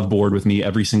be above board with me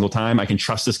every single time. I can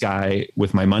trust this guy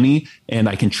with my money, and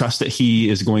I can trust that he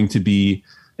is going to be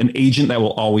an agent that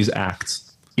will always act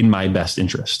in my best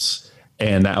interests.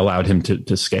 And that allowed him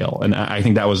to scale. And I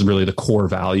think that was really the core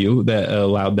value that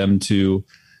allowed them to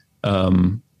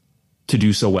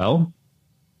do so well.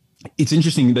 It's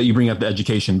interesting that you bring up the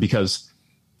education, because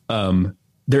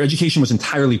their education was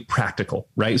entirely practical,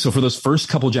 right? So for those first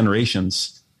couple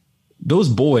generations, those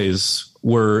boys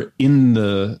were in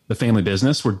the family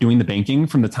business, were doing the banking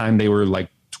from the time they were like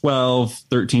 12,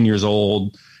 13 years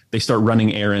old. They start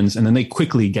running errands, and then they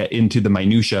quickly get into the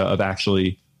minutia of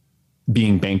actually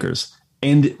being bankers.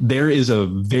 And there is a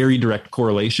very direct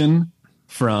correlation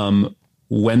from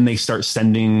when they start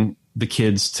sending the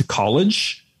kids to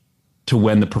college to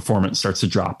when the performance starts to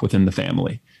drop within the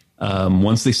family.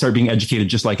 Once they start being educated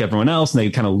just like everyone else, and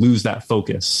they kind of lose that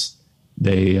focus,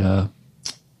 they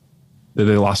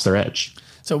lost their edge.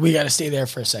 So we got to stay there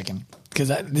for a second, because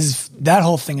that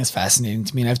whole thing is fascinating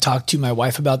to me. And I've talked to my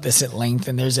wife about this at length.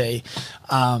 And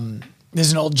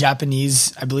there's an old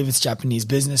Japanese, I believe it's Japanese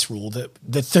business rule that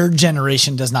the third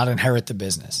generation does not inherit the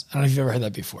business. I don't know if you've ever heard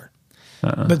that before.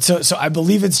 But so I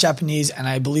believe it's Japanese, and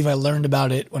I believe I learned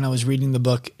about it when I was reading the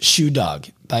book Shoe Dog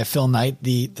by Phil Knight,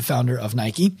 the founder of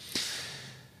Nike.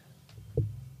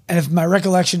 And if my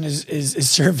recollection is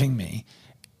serving me,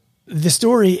 the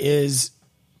story is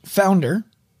founder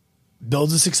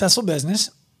builds a successful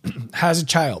business, has a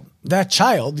child. That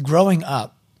child growing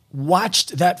up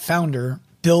watched that founder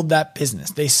build that business.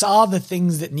 They saw the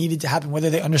things that needed to happen, whether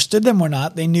they understood them or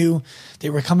not. They knew they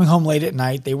were coming home late at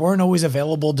night. They weren't always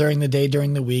available during the day,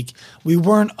 during the week. We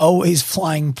weren't always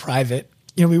flying private.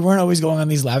 We weren't always going on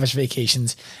these lavish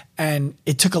vacations, and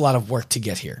it took a lot of work to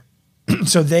get here.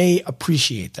 So they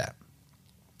appreciate that.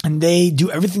 And they do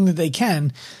everything that they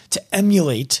can to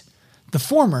emulate the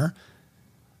former,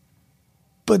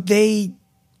 but they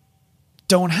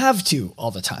don't have to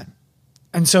all the time.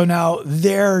 And so now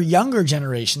their younger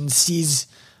generation sees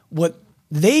what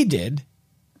they did,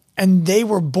 and they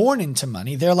were born into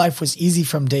money. Their life was easy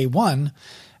from day one.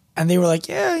 And they were like,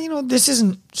 yeah, this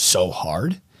isn't so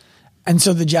hard. And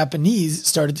so the Japanese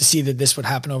started to see that this would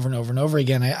happen over and over and over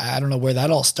again. I don't know where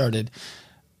that all started.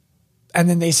 And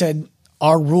then they said,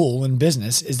 our rule in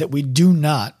business is that we do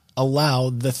not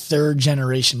allow the third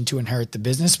generation to inherit the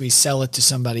business. We sell it to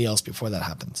somebody else before that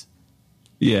happens.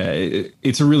 Yeah,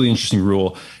 it's a really interesting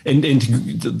rule. And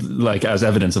like, as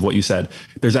evidence of what you said,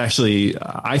 there's actually,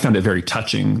 I found it very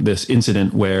touching, this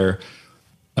incident where,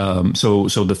 so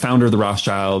the founder of the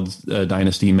Rothschild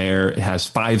dynasty, Mayer, has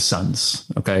 5 sons.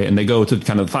 Okay. And they go to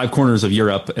kind of the 5 corners of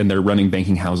Europe, and they're running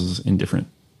banking houses in different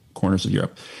corners of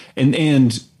Europe.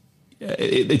 And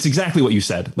it's exactly what you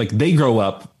said. Like, they grow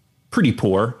up pretty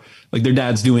poor. Like, their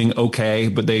dad's doing okay,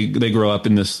 but they grow up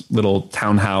in this little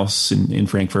townhouse in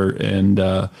Frankfurt, and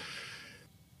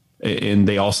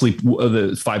they all sleep,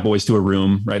 the 5 boys to a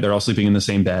room, right? They're all sleeping in the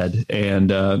same bed. And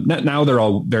now they're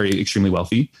all very extremely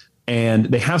wealthy, and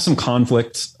they have some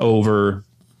conflict over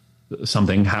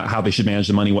something, how they should manage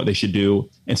the money, what they should do.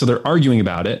 And so they're arguing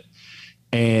about it.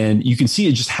 And you can see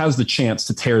it just has the chance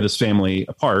to tear this family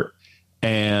apart.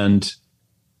 And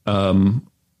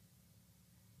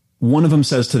one of them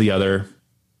says to the other,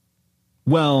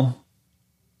 we're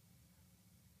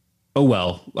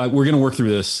going to work through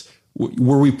this.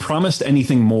 Were we promised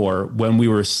anything more when we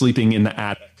were sleeping in the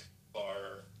attic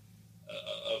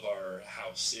of our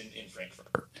house in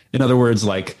Frankfurt? In other words,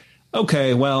 like,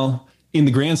 okay, well, in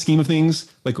the grand scheme of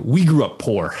things, like, we grew up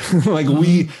poor. Like,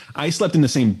 I slept in the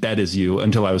same bed as you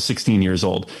until I was 16 years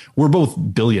old. We're both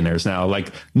billionaires now.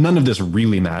 Like, none of this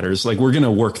really matters. Like, we're going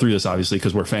to work through this, obviously,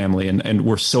 because we're family, and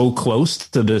we're so close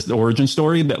to this origin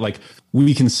story that, like,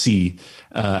 we can see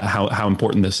how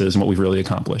important this is and what we've really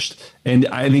accomplished. And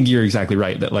I think you're exactly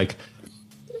right that, like,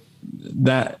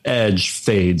 that edge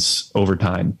fades over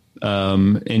time.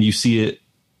 And you see it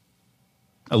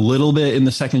a little bit in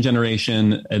the second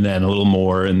generation, and then a little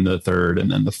more in the third, and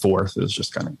then the fourth is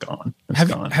just kind of gone.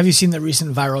 Have you seen the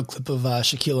recent viral clip of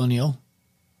Shaquille O'Neal,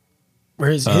 where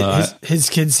his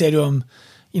kids say to him,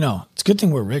 it's a good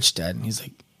thing we're rich, Dad. And he's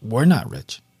like, we're not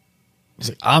rich. He's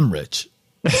like, I'm rich.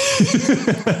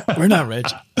 We're not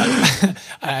rich.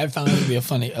 I found it to be a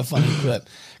funny clip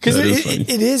because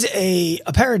it is a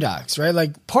paradox, right?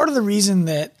 Like part of the reason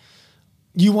that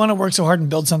you want to work so hard and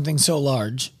build something so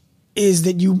large is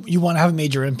that you want to have a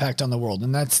major impact on the world.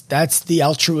 And that's the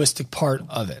altruistic part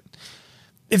of it.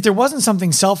 If there wasn't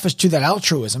something selfish to that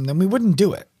altruism, then we wouldn't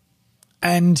do it.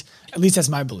 And at least that's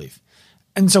my belief.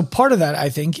 And so part of that, I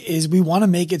think, is we want to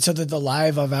make it so that the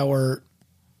life of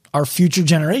our future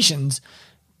generations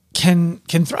can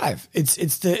thrive. It's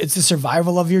the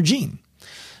survival of your gene.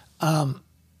 And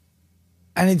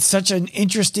it's such an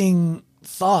interesting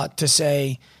thought to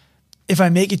say, if I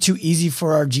make it too easy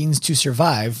for our genes to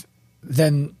survive,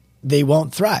 then they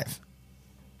won't thrive.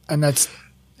 And it's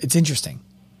interesting.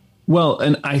 Well,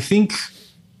 and I think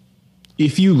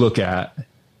if you look at,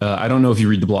 I don't know if you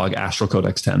read the blog Astral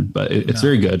Codex 10, but it's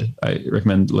very good. I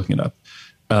recommend looking it up.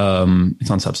 It's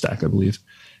on Substack, I believe.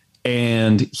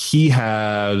 And he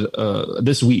had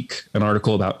this week an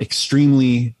article about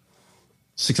extremely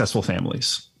successful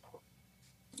families.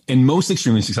 And most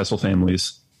extremely successful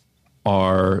families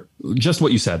are just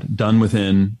what you said, done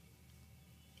within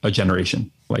a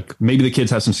generation. Like maybe the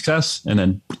kids have some success and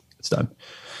then it's done.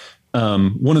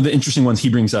 One of the interesting ones he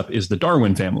brings up is the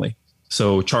Darwin family.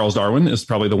 So Charles Darwin is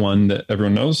probably the one that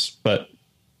everyone knows, but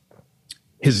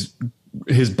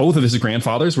both of his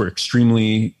grandfathers were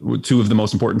two of the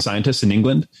most important scientists in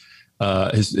England.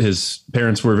 His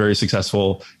parents were very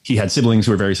successful. He had siblings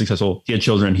who were very successful. He had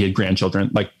children. He had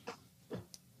grandchildren. Like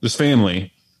this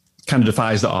family kind of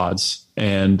defies the odds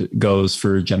and goes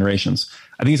for generations.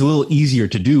 I think it's a little easier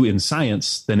to do in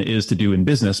science than it is to do in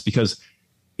business, because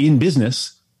in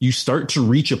business, you start to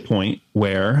reach a point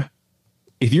where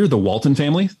if you're the Walton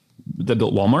family that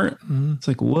built Walmart, it's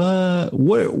like, where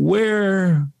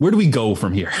do we go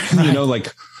from here? Right. You know, like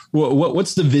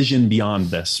what's the vision beyond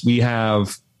this? We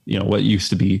have, what used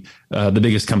to be the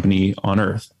biggest company on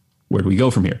earth. Where do we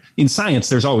go from here? In science,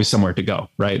 there's always somewhere to go,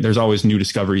 right? There's always new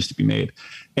discoveries to be made.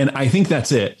 And I think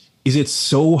that's it, is it's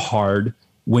so hard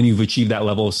when you've achieved that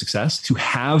level of success to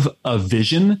have a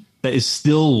vision that is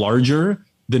still larger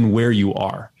than where you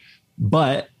are.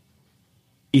 But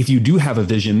if you do have a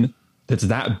vision that's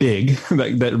that big,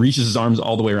 that reaches his arms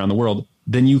all the way around the world,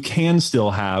 then you can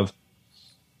still have,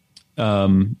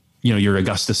 your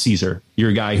Augustus Caesar,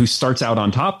 you're a guy who starts out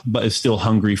on top, but is still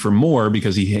hungry for more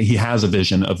because he has a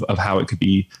vision of how it could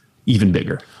be even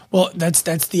bigger. Well, that's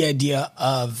the idea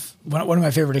of one of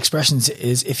my favorite expressions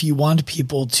is if you want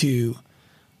people to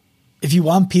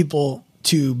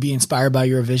be inspired by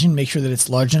your vision, make sure that it's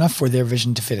large enough for their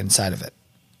vision to fit inside of it.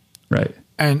 Right.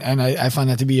 And I find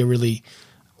that to be a really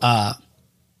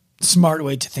smart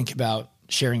way to think about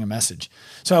sharing a message.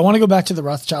 So I want to go back to the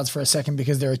Rothschilds for a second,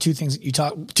 because there are two things you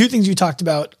talked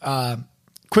about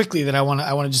quickly that I want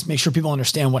to just make sure people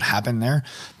understand what happened there,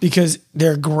 because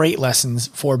they're great lessons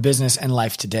for business and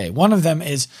life today. One of them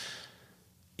is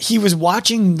he was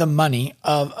watching the money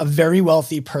of a very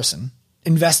wealthy person,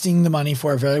 investing the money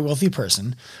for a very wealthy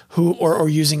person who, or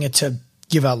using it to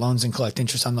give out loans and collect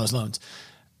interest on those loans.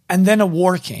 And then a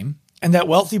war came, and that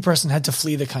wealthy person had to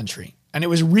flee the country. And it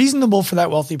was reasonable for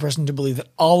that wealthy person to believe that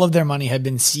all of their money had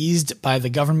been seized by the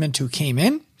government who came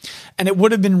in. And it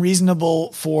would have been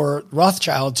reasonable for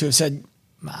Rothschild to have said,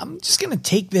 I'm just going to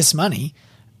take this money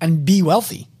and be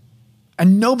wealthy.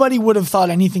 And nobody would have thought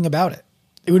anything about it.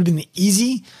 It would have been the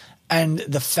easy and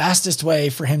the fastest way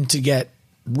for him to get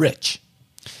rich.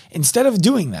 Instead of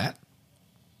doing that,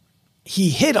 he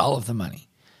hid all of the money.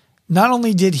 Not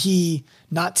only did he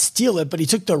not steal it, but he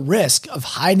took the risk of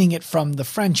hiding it from the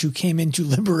French who came in to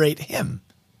liberate him,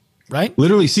 right?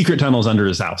 Literally secret tunnels under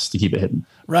his house to keep it hidden.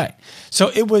 Right. So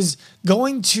it was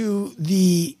going to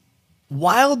the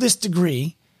wildest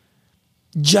degree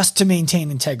just to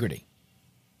maintain integrity.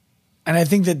 And I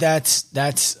think that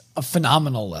that's a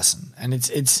phenomenal lesson. And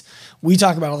it's we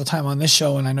talk about all the time on this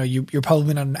show, and I know you're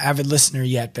probably not an avid listener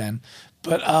yet, Ben,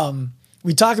 but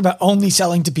we talk about only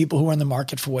selling to people who are in the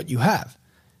market for what you have.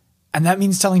 And that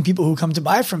means telling people who come to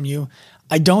buy from you,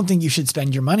 I don't think you should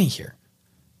spend your money here.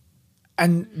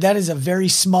 And that is a very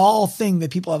small thing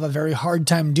that people have a very hard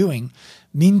time doing.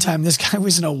 Meantime, this guy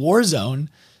was in a war zone,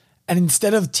 and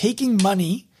instead of taking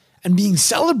money and being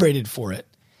celebrated for it,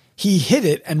 he hid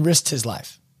it and risked his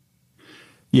life.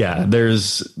 Yeah,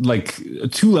 there's like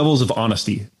two levels of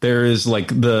honesty. There is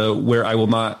like where I will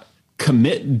not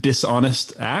commit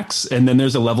dishonest acts. And then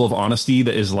there's a level of honesty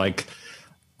that is like,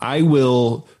 I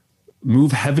will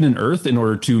move heaven and earth in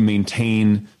order to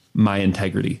maintain my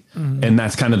integrity. Mm-hmm. And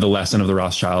that's kind of the lesson of the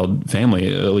Rothschild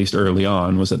family, at least early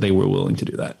on, was that they were willing to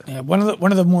do that. Yeah, one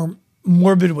of the more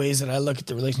morbid ways that I look at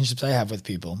the relationships I have with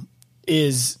people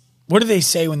is What do they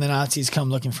say when the Nazis come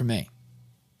looking for me?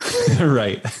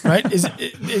 Right. Right. Is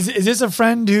this a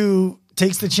friend who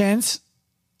takes the chance,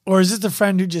 or is this a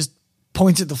friend who just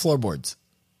points at the floorboards?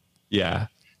 Yeah.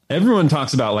 Everyone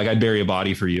talks about like, I'd bury a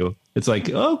body for you. It's like,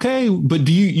 okay, but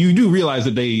you do realize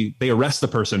that they arrest the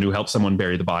person who helped someone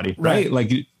bury the body, right?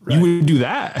 Like you would do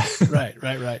that.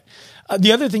 Right.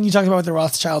 The other thing you talked about with the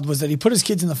Rothschild was that he put his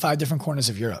kids in the 5 different corners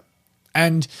of Europe.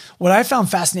 And what I found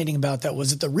fascinating about that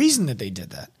was that the reason that they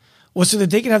did that was so that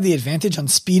they could have the advantage on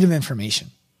speed of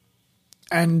information.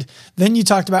 And then you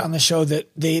talked about on the show that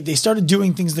they started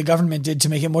doing things the government did to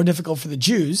make it more difficult for the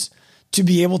Jews to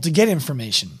be able to get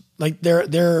information. Like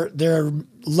their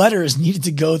letters needed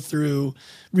to go through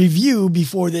review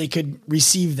before they could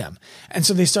receive them. And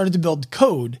so they started to build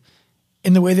code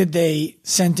in the way that they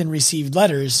sent and received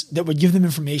letters that would give them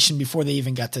information before they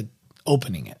even got to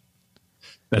opening it.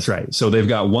 That's right. So they've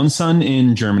got one son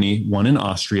in Germany, one in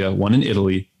Austria, one in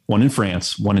Italy, one in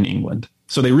France, one in England.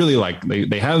 So they really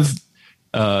they have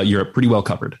Europe pretty well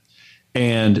covered.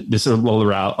 And this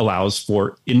allows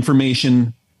for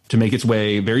information to make its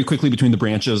way very quickly between the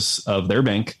branches of their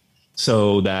bank,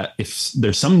 so that if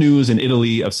there's some news in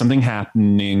Italy of something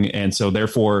happening, and so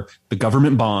therefore the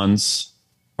government bonds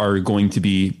are going to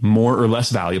be more or less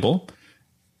valuable,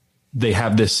 they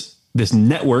have this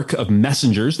network of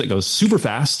messengers that goes super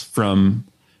fast from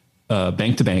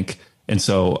bank to bank. And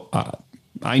so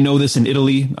I know this in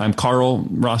Italy. I'm Karl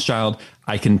Rothschild.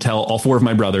 I can tell all 4 of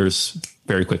my brothers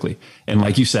very quickly. And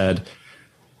like you said,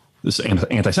 this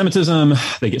anti-Semitism,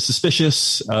 they get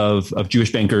suspicious of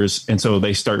Jewish bankers. And so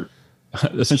they start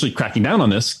essentially cracking down on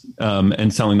this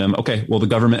and telling them, okay, well, the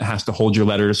government has to hold your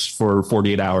letters for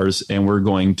 48 hours and we're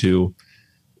going to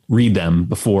read them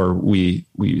before we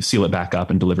seal it back up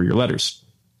and deliver your letters.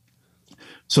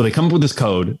 So they come up with this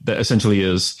code that essentially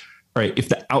is, all right, if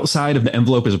the outside of the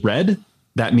envelope is red,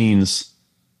 that means,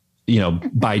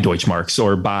 buy Deutschmarks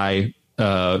or buy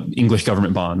English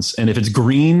government bonds. And if it's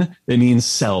green, it means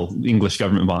sell English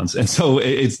government bonds. And so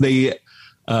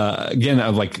again,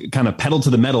 like kind of pedal to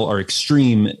the metal, are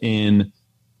extreme in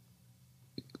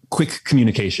quick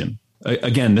communication.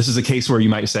 Again, this is a case where you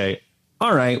might say,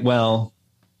 all right, well,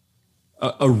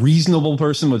 a reasonable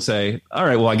person would say, all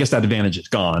right, well, I guess that advantage is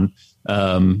gone.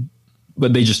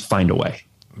 But they just find a way.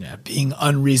 Yeah. Being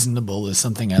unreasonable is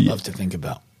something I'd love to think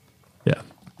about. Yeah.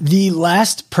 The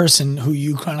last person who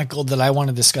you chronicled that I want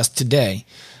to discuss today,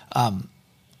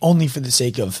 only for the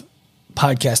sake of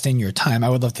podcasting your time, I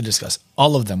would love to discuss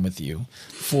all of them with you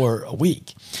for a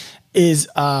week, is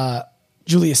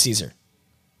Julius Caesar.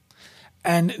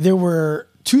 And there were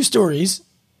 2 stories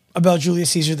about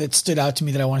Julius Caesar that stood out to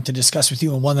me that I wanted to discuss with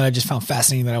you, and one that I just found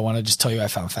fascinating that I want to just tell you I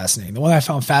found fascinating. The one I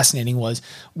found fascinating was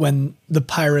when the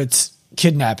pirates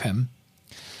kidnap him,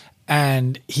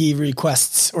 and he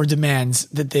requests or demands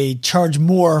that they charge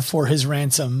more for his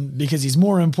ransom because he's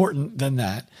more important than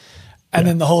that. And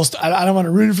then the whole I don't want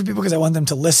to ruin it for people because I want them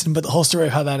to listen, but the whole story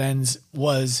of how that ends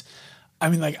was, I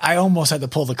mean, like, I almost had to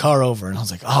pull the car over, and I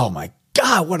was like, oh my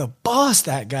God, what a boss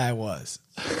that guy was.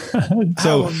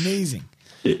 How amazing.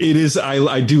 It is.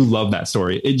 I do love that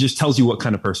story. It just tells you what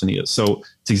kind of person he is. So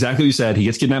it's exactly what you said. He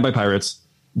gets kidnapped by pirates.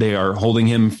 They are holding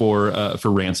him for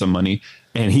ransom money.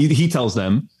 And he tells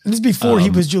them. And this is before he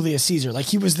was Julius Caesar. Like,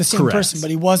 he was the same correct. person, but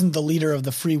he wasn't the leader of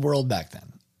the free world back then.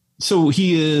 So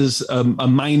he is a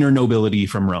minor nobility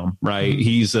from Rome, right?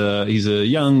 Mm-hmm. He's a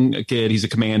young kid. He's a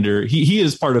commander. He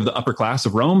is part of the upper class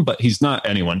of Rome, but he's not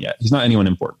anyone yet. He's not anyone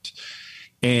important.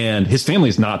 And his family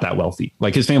is not that wealthy.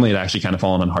 Like, his family had actually kind of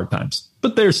fallen on hard times,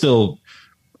 but they're still,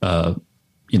 of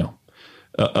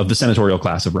the senatorial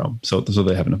class of Rome. So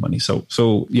they have enough money.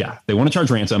 So yeah, they want to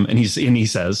charge ransom. And he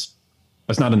says,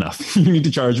 that's not enough. You need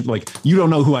to charge, like, you don't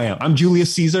know who I am. I'm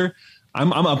Julius Caesar.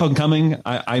 I'm up and coming.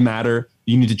 I matter.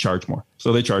 You need to charge more.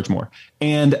 So they charge more.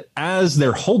 And as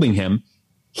they're holding him,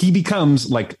 he becomes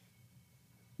like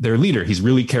their leader. He's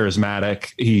really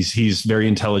charismatic. He's very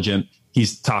intelligent.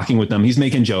 He's talking with them. He's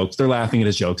making jokes. They're laughing at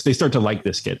his jokes. They start to like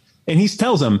this kid. And he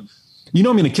tells them, I'm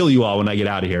going to kill you all when I get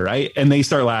out of here. Right. And they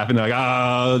start laughing. They're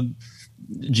like,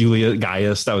 Julia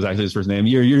Gaius, that was actually his first name.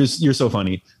 You're so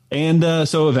funny. And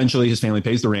so eventually his family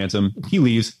pays the ransom. He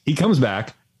leaves. He comes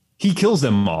back. He kills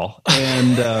them all.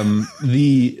 And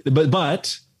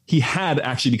but he had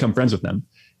actually become friends with them.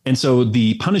 And so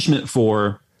the punishment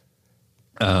for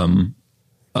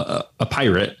a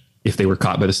pirate, if they were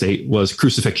caught by the state, was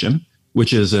crucifixion,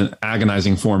 which is an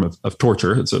agonizing form of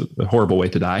torture. It's a horrible way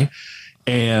to die.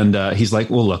 And he's like,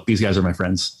 well, look, these guys are my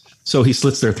friends. So he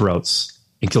slits their throats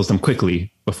and kills them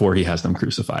quickly before he has them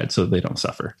crucified so they don't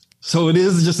suffer. So it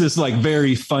is just this like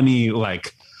very funny,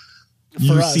 like,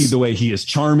 You see the way he is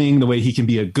charming, the way he can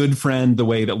be a good friend, the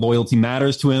way that loyalty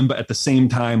matters to him, but at the same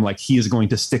time, like he is going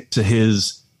to stick to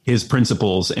his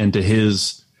principles and to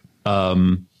his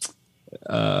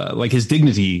like his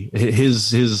dignity,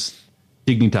 his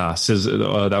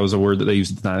dignitas. That was a word that they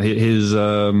used at the time. His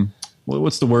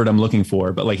what's the word I'm looking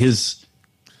for? But like his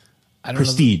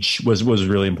prestige was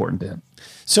really important to him.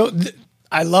 So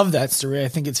I love that story. I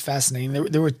think it's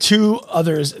fascinating. There were two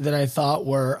others that I thought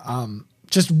were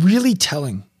just really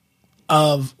telling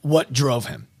of what drove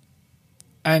him.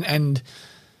 And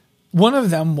one of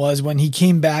them was when he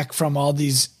came back from all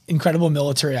these incredible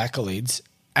military accolades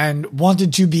and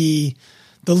wanted to be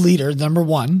the leader, number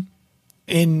one,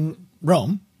 in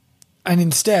Rome, and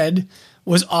instead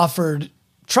was offered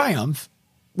triumph,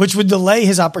 which would delay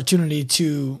his opportunity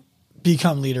to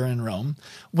become leader in Rome,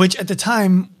 which at the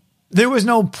time, there was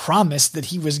no promise that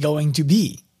he was going to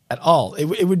be at all.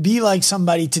 It would be like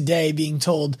somebody today being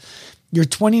told, you're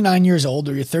 29 years old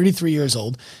or you're 33 years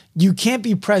old. You can't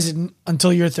be president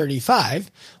until you're 35.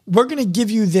 We're going to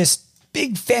give you this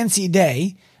big fancy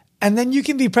day, and then you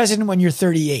can be president when you're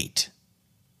 38.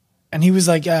 And he was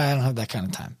like, I don't have that kind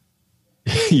of time.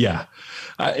 Yeah.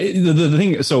 The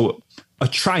thing, so a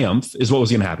triumph is what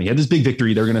was going to happen. He had this big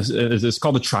victory. They're going to, it's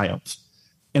called a triumph.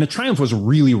 And a triumph was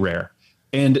really rare.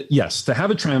 And yes, to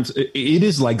have a triumph, it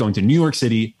is like going to New York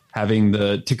City, having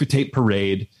the ticker tape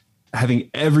parade, having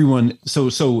everyone. So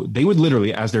they would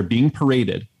literally, as they're being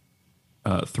paraded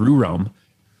through Rome,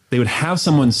 they would have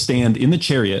someone stand in the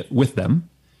chariot with them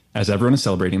as everyone is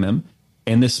celebrating them.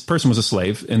 And this person was a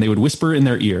slave, and they would whisper in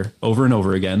their ear over and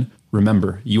over again,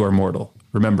 remember, you are mortal.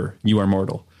 Remember, you are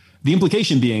mortal. The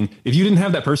implication being, if you didn't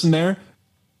have that person there,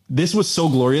 this was so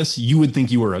glorious, you would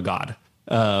think you were a god.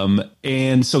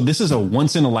 And so this is a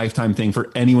once in a lifetime thing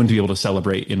for anyone to be able to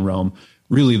celebrate in Rome.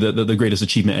 Really the greatest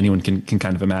achievement anyone can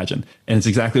kind of imagine. And it's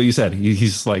exactly what you said.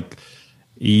 He's like,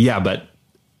 yeah, but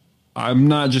I'm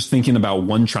not just thinking about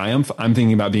one triumph. I'm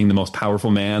thinking about being the most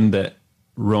powerful man that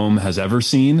Rome has ever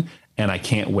seen. And I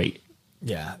can't wait.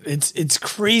 Yeah. It's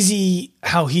crazy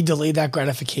how he delayed that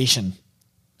gratification,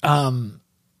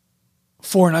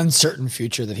 for an uncertain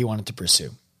future that he wanted to pursue.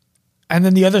 And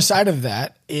then the other side of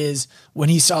that is when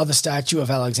he saw the statue of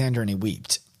Alexander and he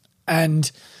wept.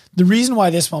 And the reason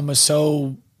why this one was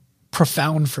so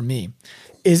profound for me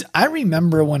is I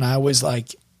remember when I was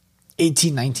like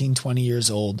 18, 19, 20 years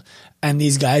old, and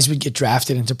these guys would get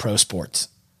drafted into pro sports.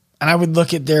 And I would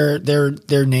look at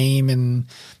their name and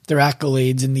their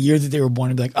accolades and the year that they were born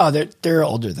and be like, oh, they're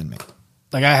older than me.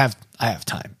 Like I have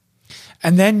time.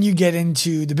 And then you get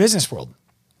into the business world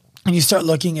and you start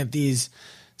looking at these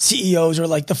CEOs or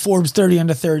like the Forbes 30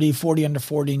 under 30, 40 under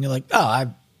 40. And you're like,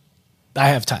 oh, I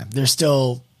have time. They're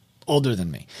still older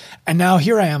than me. And now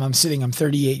here I am, I'm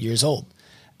 38 years old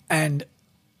and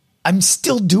I'm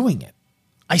still doing it.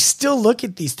 I still look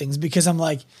at these things because I'm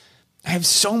like, I have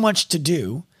so much to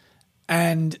do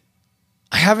and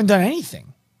I haven't done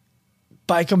anything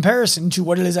by comparison to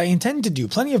what it is I intend to do.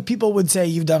 Plenty of people would say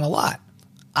you've done a lot.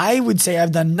 I would say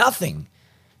I've done nothing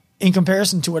in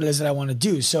comparison to what it is that I want to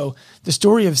do. So the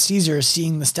story of Caesar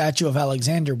seeing the statue of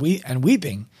Alexander and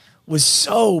weeping was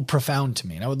so profound to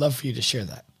me. And I would love for you to share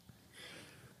that.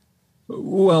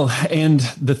 Well, and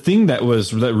the thing that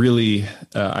really,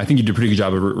 I think you did a pretty good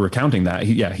job of recounting that.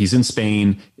 He's in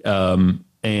Spain,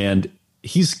 and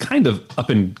he's kind of up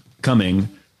and coming,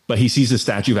 but he sees the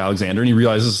statue of Alexander and he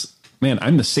realizes, man,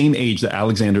 I'm the same age that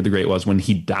Alexander the Great was when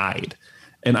he died.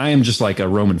 And I am just like a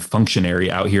Roman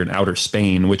functionary out here in outer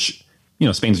Spain, which,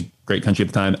 Spain's a great country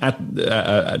at the time.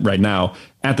 Right now,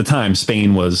 at the time,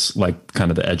 Spain was like kind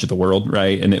of the edge of the world,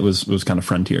 right? And it was kind of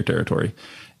frontier territory.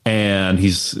 And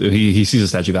he sees the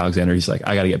statue of Alexander. He's like,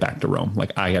 I got to get back to Rome.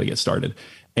 Like, I got to get started.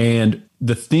 And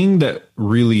the thing that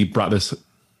really brought this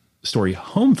story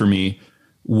home for me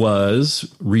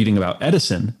was reading about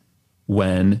Edison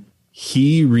when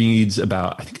he reads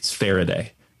about, I think it's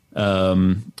Faraday,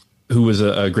 who was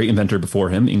a great inventor before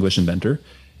him, English inventor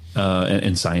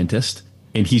and scientist.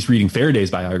 And he's reading Faraday's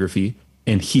biography,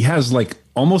 and he has like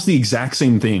almost the exact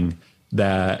same thing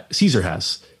that Caesar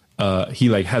has. He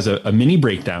like has a mini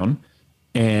breakdown,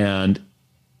 and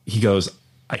he goes,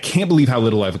 I can't believe how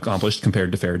little I've accomplished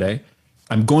compared to Faraday.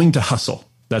 I'm going to hustle.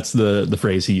 That's the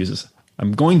phrase he uses.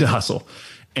 I'm going to hustle.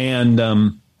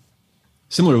 And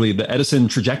similarly, the Edison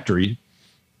trajectory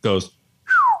goes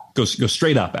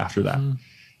straight up after that. Mm.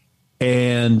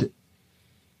 And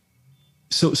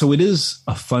so it is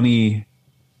a funny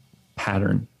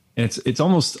pattern. And it's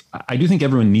almost, I do think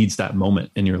everyone needs that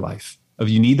moment in your life of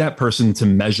you need that person to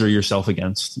measure yourself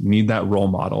against. You need that role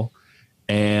model.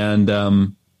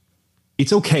 And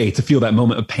it's okay to feel that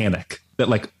moment of panic that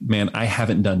like, man, I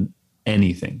haven't done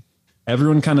anything.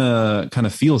 Everyone kind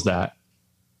of feels that.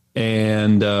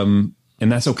 And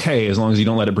that's okay. As long as you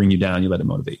don't let it bring you down, you let it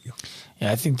motivate you.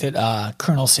 Yeah. I think that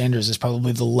Colonel Sanders is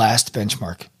probably the last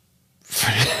benchmark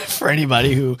for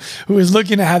anybody who is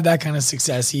looking to have that kind of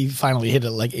success. He finally hit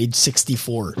it like age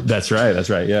 64. That's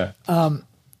right. Yeah.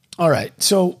 All right.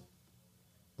 So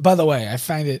by the way, I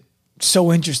find it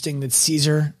so interesting that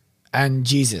Caesar and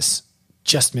Jesus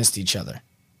just missed each other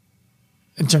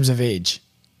in terms of age.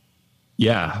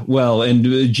 Yeah. Well, and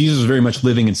Jesus was very much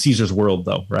living in Caesar's world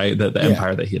though, right? The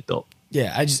empire that he had built.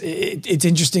 Yeah. It's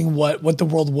interesting what the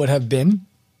world would have been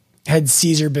had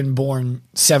Caesar been born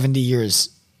 70 years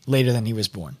later than he was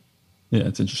born. Yeah.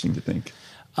 It's interesting to think.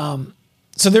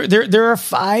 So there are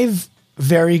 5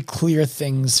 very clear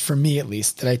things for me, at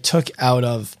least, that I took out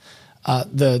of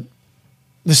the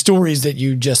stories that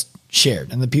you just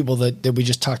shared and the people that we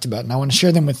just talked about. And I want to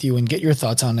share them with you and get your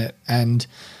thoughts on it. And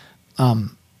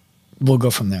we'll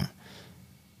go from there.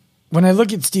 When I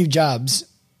look at Steve Jobs,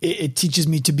 it teaches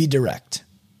me to be direct.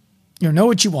 Know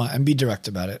what you want and be direct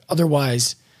about it.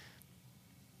 Otherwise,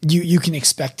 you can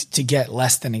expect to get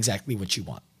less than exactly what you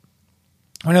want.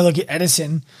 When I look at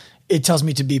Edison, it tells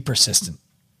me to be persistent.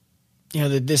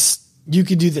 That you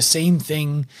could do the same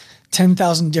thing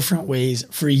 10,000 different ways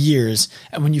for years.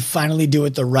 And when you finally do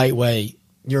it the right way,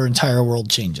 your entire world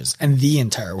changes and the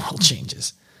entire world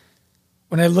changes.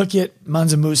 When I look at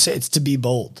Mansa Musa, it's to be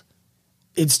bold.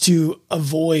 It's to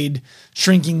avoid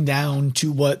shrinking down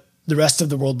to what the rest of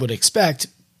the world would expect,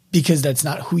 because that's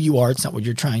not who you are. It's not what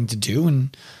you're trying to do.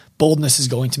 And boldness is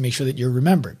going to make sure that you're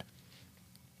remembered.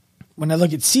 When I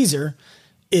look at Caesar,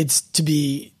 it's to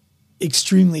be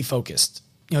extremely focused,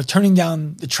 turning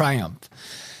down the triumph,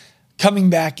 coming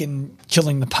back and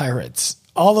killing the pirates,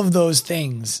 all of those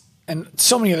things. And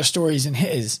so many other stories in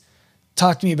his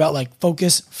talk to me about like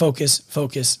focus. That's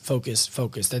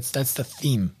the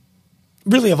theme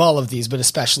really of all of these, but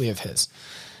especially of his.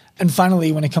 And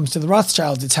finally, when it comes to the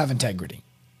Rothschilds, it's have integrity.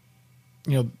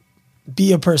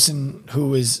 Be a person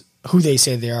who is who they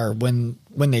say they are when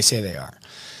they say they are.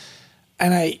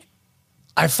 And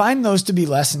I find those to be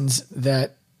lessons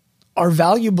that are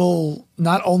valuable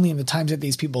not only in the times that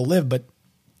these people live, but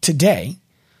today,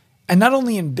 and not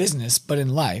only in business, but in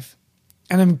life.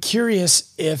 And I'm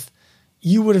curious if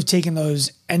you would have taken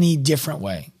those any different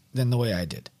way than the way I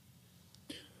did.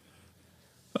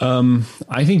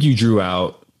 I think you drew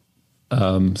out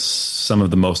some of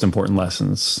the most important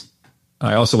lessons.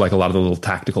 I also like a lot of the little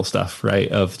tactical stuff, right?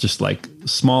 Of just like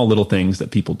small little things that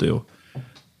people do.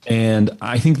 And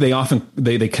I think they often,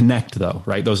 they connect though,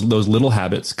 right? Those little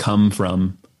habits come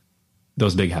from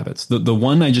those big habits. The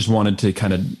one I just wanted to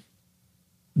kind of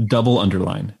double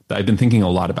underline that I've been thinking a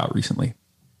lot about recently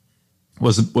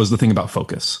was the thing about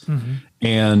focus. Mm-hmm.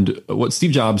 And what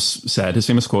Steve Jobs said, his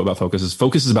famous quote about focus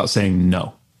is about saying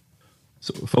no.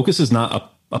 So focus is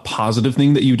not a positive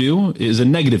thing that you do, it is a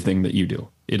negative thing that you do.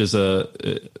 It is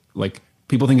like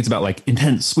people think it's about like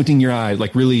intense squinting your eyes,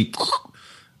 like really,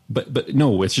 but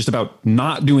no, it's just about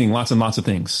not doing lots and lots of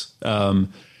things.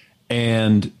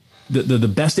 And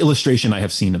the best illustration I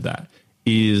have seen of that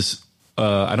is,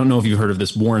 I don't know if you've heard of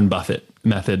this Warren Buffett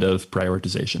method of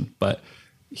prioritization, but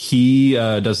he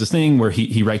does this thing where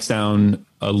he writes down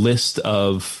a list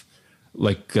of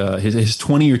like his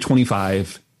 20 or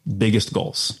 25 biggest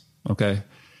goals. Okay.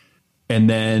 And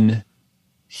then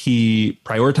he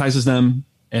prioritizes them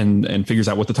and figures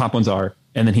out what the top ones are.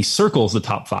 And then he circles the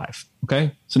top 5.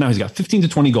 Okay. So now he's got 15 to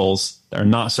 20 goals that are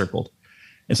not circled.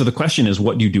 And so the question is,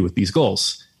 what do you do with these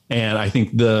goals? And I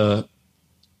think the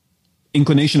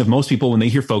inclination of most people when they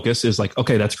hear focus is like,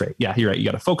 okay, that's great. Yeah, you're right. You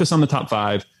got to focus on the top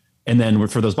 5. And then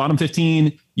for those bottom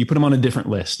 15, you put them on a different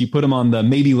list. You put them on the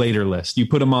maybe later list. You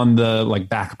put them on the like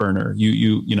back burner.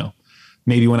 You know,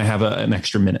 maybe when I have an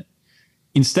extra minute.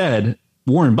 Instead,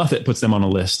 Warren Buffett puts them on a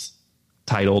list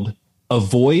titled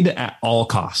 "Avoid at all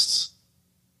costs."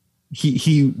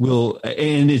 He will,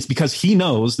 and it's because he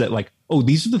knows that like, oh,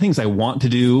 these are the things I want to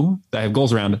do that I have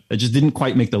goals around that just didn't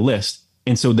quite make the list.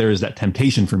 And so there is that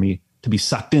temptation for me to be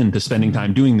sucked into spending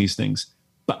time doing these things.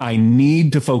 But I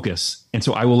need to focus. And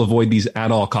so I will avoid these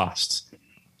at all costs.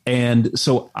 And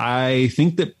so I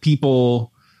think that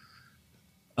people,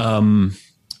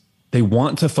 they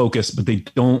want to focus, but they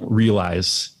don't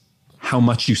realize how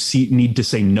much you need to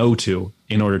say no to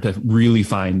in order to really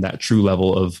find that true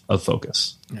level of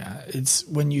focus. Yeah, it's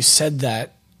when you said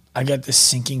that, I got this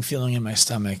sinking feeling in my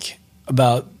stomach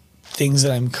about things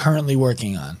that I'm currently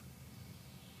working on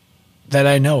that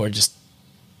I know are just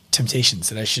temptations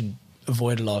that I should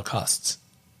avoid at all costs.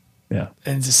 Yeah.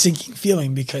 And it's a sinking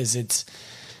feeling because it's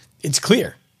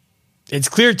clear. It's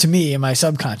clear to me in my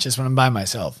subconscious when I'm by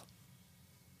myself.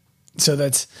 So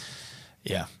that's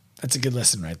a good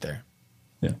lesson right there.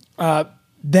 Yeah.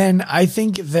 Then I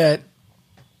think that,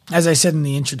 as I said in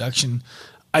the introduction,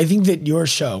 I think that your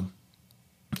show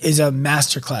is a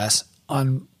masterclass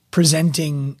on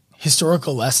presenting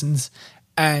historical lessons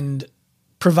and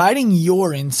providing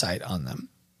your insight on them.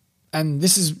 And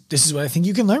this is what I think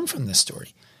you can learn from this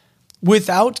story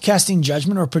without casting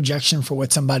judgment or projection for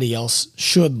what somebody else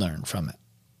should learn from it.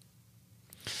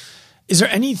 Is there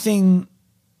anything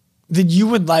that you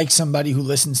would like somebody who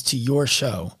listens to your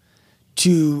show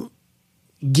to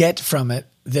get from it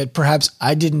that perhaps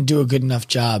I didn't do a good enough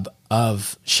job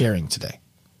of sharing today?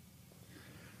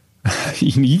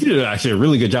 You did actually a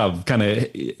really good job kind of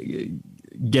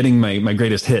getting my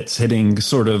greatest hits, hitting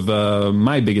sort of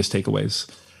my biggest takeaways.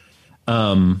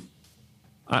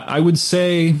 I would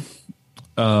say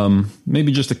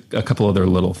maybe just a couple other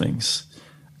little things.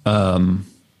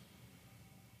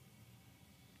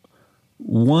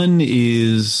 One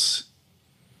is,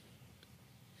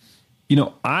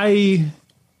 I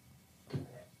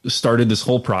started this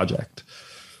whole project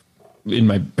in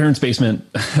my parents' basement.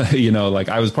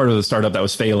 I was part of the startup that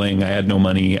was failing. I had no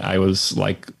money. I was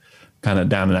like kind of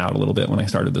down and out a little bit when I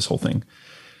started this whole thing.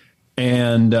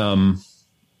 And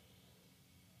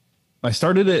I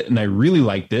started it and I really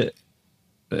liked it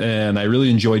and I really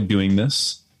enjoyed doing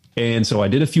this. And so I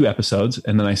did a few episodes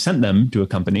and then I sent them to a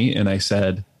company and I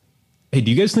said, hey, do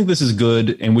you guys think this is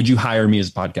good? And would you hire me as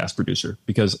a podcast producer?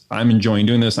 Because I'm enjoying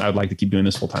doing this. I would like to keep doing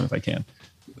this full time if I can.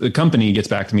 The company gets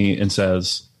back to me and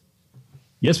says,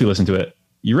 yes, we listened to it.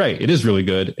 You're right. It is really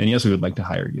good. And yes, we would like to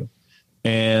hire you.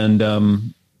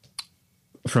 And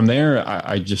from there,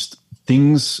 I just,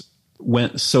 things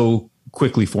went so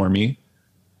quickly for me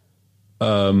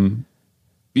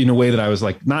in a way that I was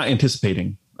like not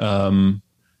anticipating.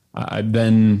 I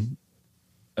then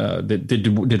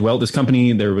did well at this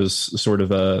company. There was sort of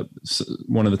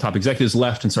one of the top executives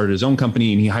left and started his own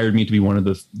company. And he hired me to be one of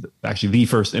the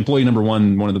first employee number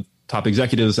one of the top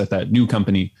executives at that new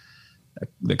company.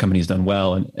 The company's done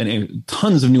well and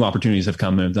tons of new opportunities have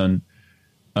come and have done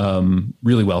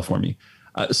really well for me.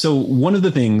 So one of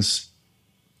the things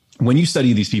when you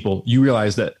study these people, you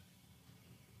realize that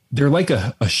they're like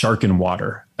a shark in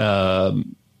water.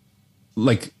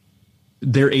 Like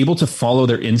they're able to follow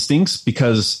their instincts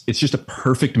because it's just a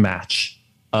perfect match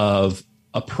of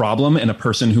a problem and a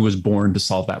person who was born to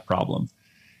solve that problem.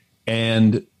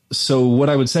 And so what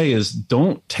I would say is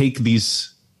don't take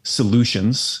these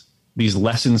solutions, these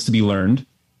lessons to be learned,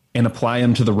 and apply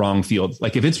them to the wrong field.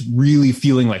 Like if it's really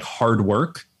feeling like hard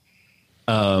work,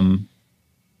 then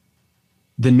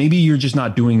maybe you're just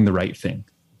not doing the right thing.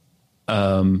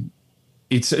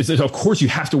 It's of course you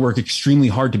have to work extremely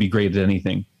hard to be great at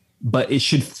anything, but it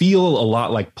should feel a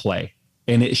lot like play,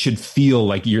 and it should feel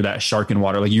like you're that shark in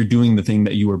water, like you're doing the thing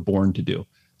that you were born to do.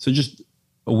 So just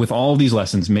with all these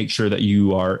lessons, make sure that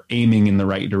you are aiming in the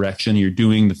right direction. You're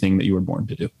doing the thing that you were born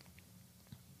to do.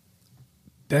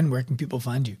 Ben, where can people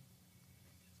find you?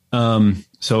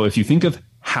 So if you think of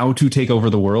how to take over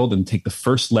the world and take the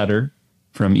first letter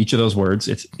from each of those words,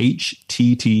 it's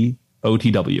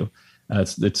HTTOTW.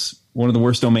 It's one of the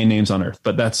worst domain names on earth,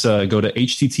 but that's go to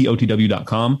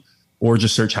httotw.com or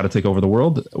just search How to Take Over the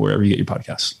World wherever you get your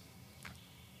podcasts.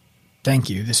 Thank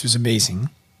you. This was amazing.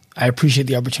 I appreciate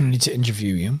the opportunity to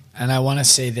interview you. And I want to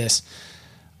say this.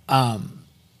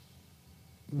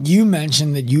 You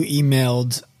mentioned that you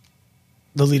emailed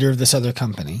the leader of this other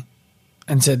company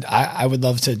and said, I would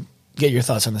love to get your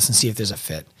thoughts on this and see if there's a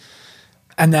fit.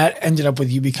 And that ended up with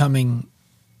you becoming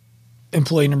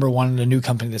employee number one in a new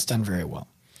company that's done very well.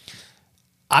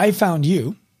 I found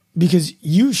you because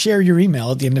you share your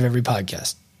email at the end of every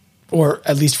podcast, or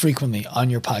at least frequently on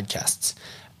your podcasts.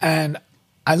 And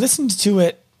I listened to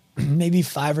it maybe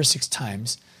 5 or 6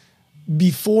 times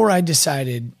before I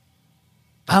decided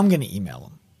I'm going to email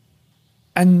him.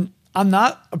 And I'm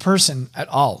not a person at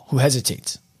all who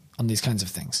hesitates on these kinds of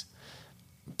things,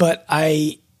 but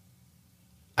I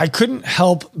couldn't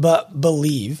help but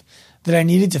believe that I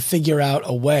needed to figure out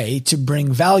a way to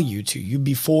bring value to you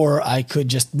before I could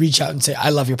just reach out and say, I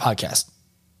love your podcast.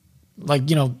 Like,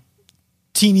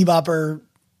 teeny bopper,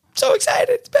 so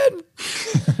excited, it's Ben.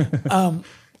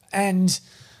 And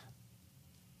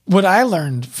what I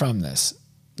learned from this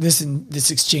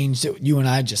exchange that you and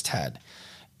I just had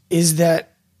is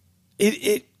that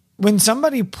it when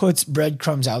somebody puts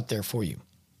breadcrumbs out there for you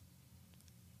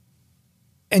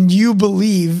and you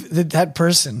believe that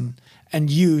person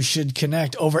and you should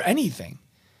connect over anything,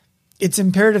 it's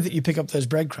imperative that you pick up those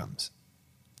breadcrumbs.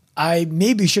 I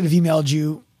maybe should have emailed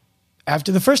you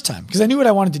after the first time because I knew what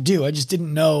I wanted to do. I just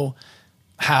didn't know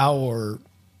how or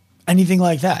anything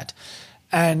like that.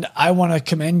 And I want to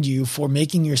commend you for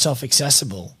making yourself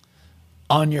accessible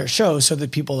on your show so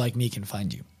that people like me can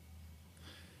find you.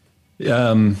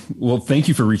 Well, thank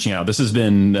you for reaching out. This has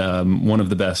been one of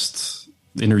the best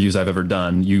interviews I've ever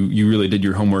done. You really did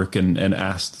your homework and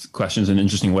asked questions in an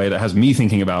interesting way that has me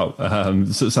thinking about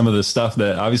some of the stuff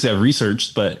that obviously I've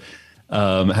researched, but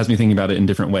has me thinking about it in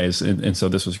different ways. And so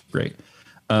this was great.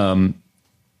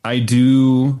 I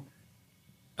do,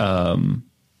 I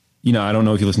don't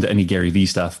know if you listen to any Gary Vee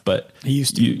stuff, but I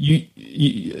used to.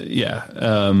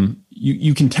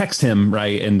 You can text him,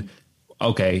 right? And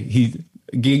okay,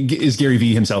 is Gary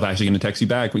Vee himself actually going to text you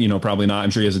back? Probably not.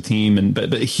 I'm sure he has a team,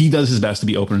 but he does his best to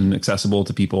be open and accessible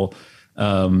to people.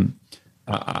 I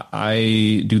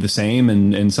do the same,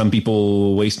 and some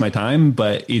people waste my time,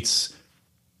 but it's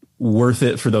worth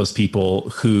it for those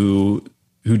people who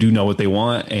do know what they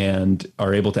want and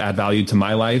are able to add value to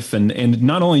my life, and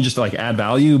not only just like add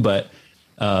value, but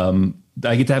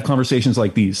I get to have conversations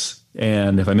like these.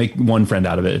 And if I make one friend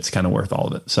out of it, it's kind of worth all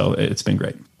of it. So it's been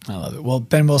great. I love it. Well,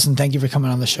 Ben Wilson, thank you for coming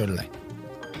on the show today.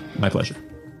 My pleasure.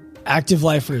 Active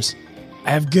Lifers,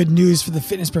 I have good news for the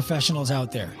fitness professionals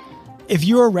out there. If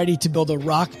you are ready to build a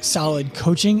rock solid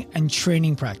coaching and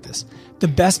training practice, the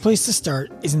best place to start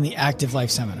is in the Active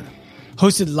Life Seminar.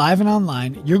 Hosted live and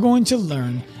online, you're going to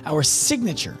learn our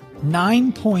signature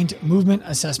 9-point movement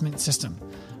assessment system,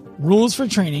 rules for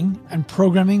training and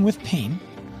programming with pain,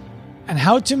 and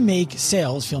how to make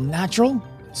sales feel natural,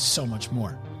 and so much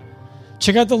more.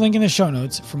 Check out the link in the show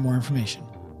notes for more information.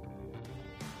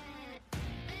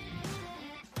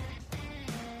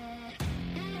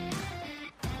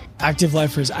 Active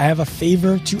Lifers, I have a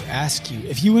favor to ask you.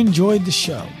 If you enjoyed the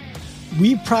show,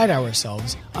 we pride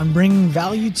ourselves on bringing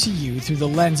value to you through the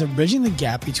lens of bridging the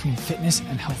gap between fitness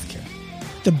and healthcare.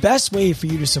 The best way for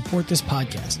you to support this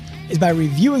podcast is by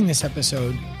reviewing this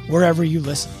episode wherever you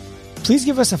listen. Please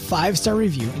give us a 5-star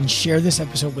review and share this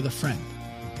episode with a friend.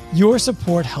 Your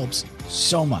support helps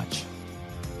so much.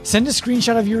 Send a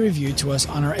screenshot of your review to us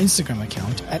on our Instagram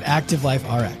account at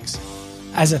ActiveLifeRx.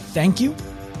 As a thank you,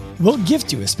 we'll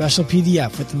gift you a special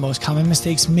PDF with the most common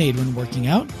mistakes made when working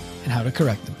out and how to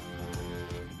correct them.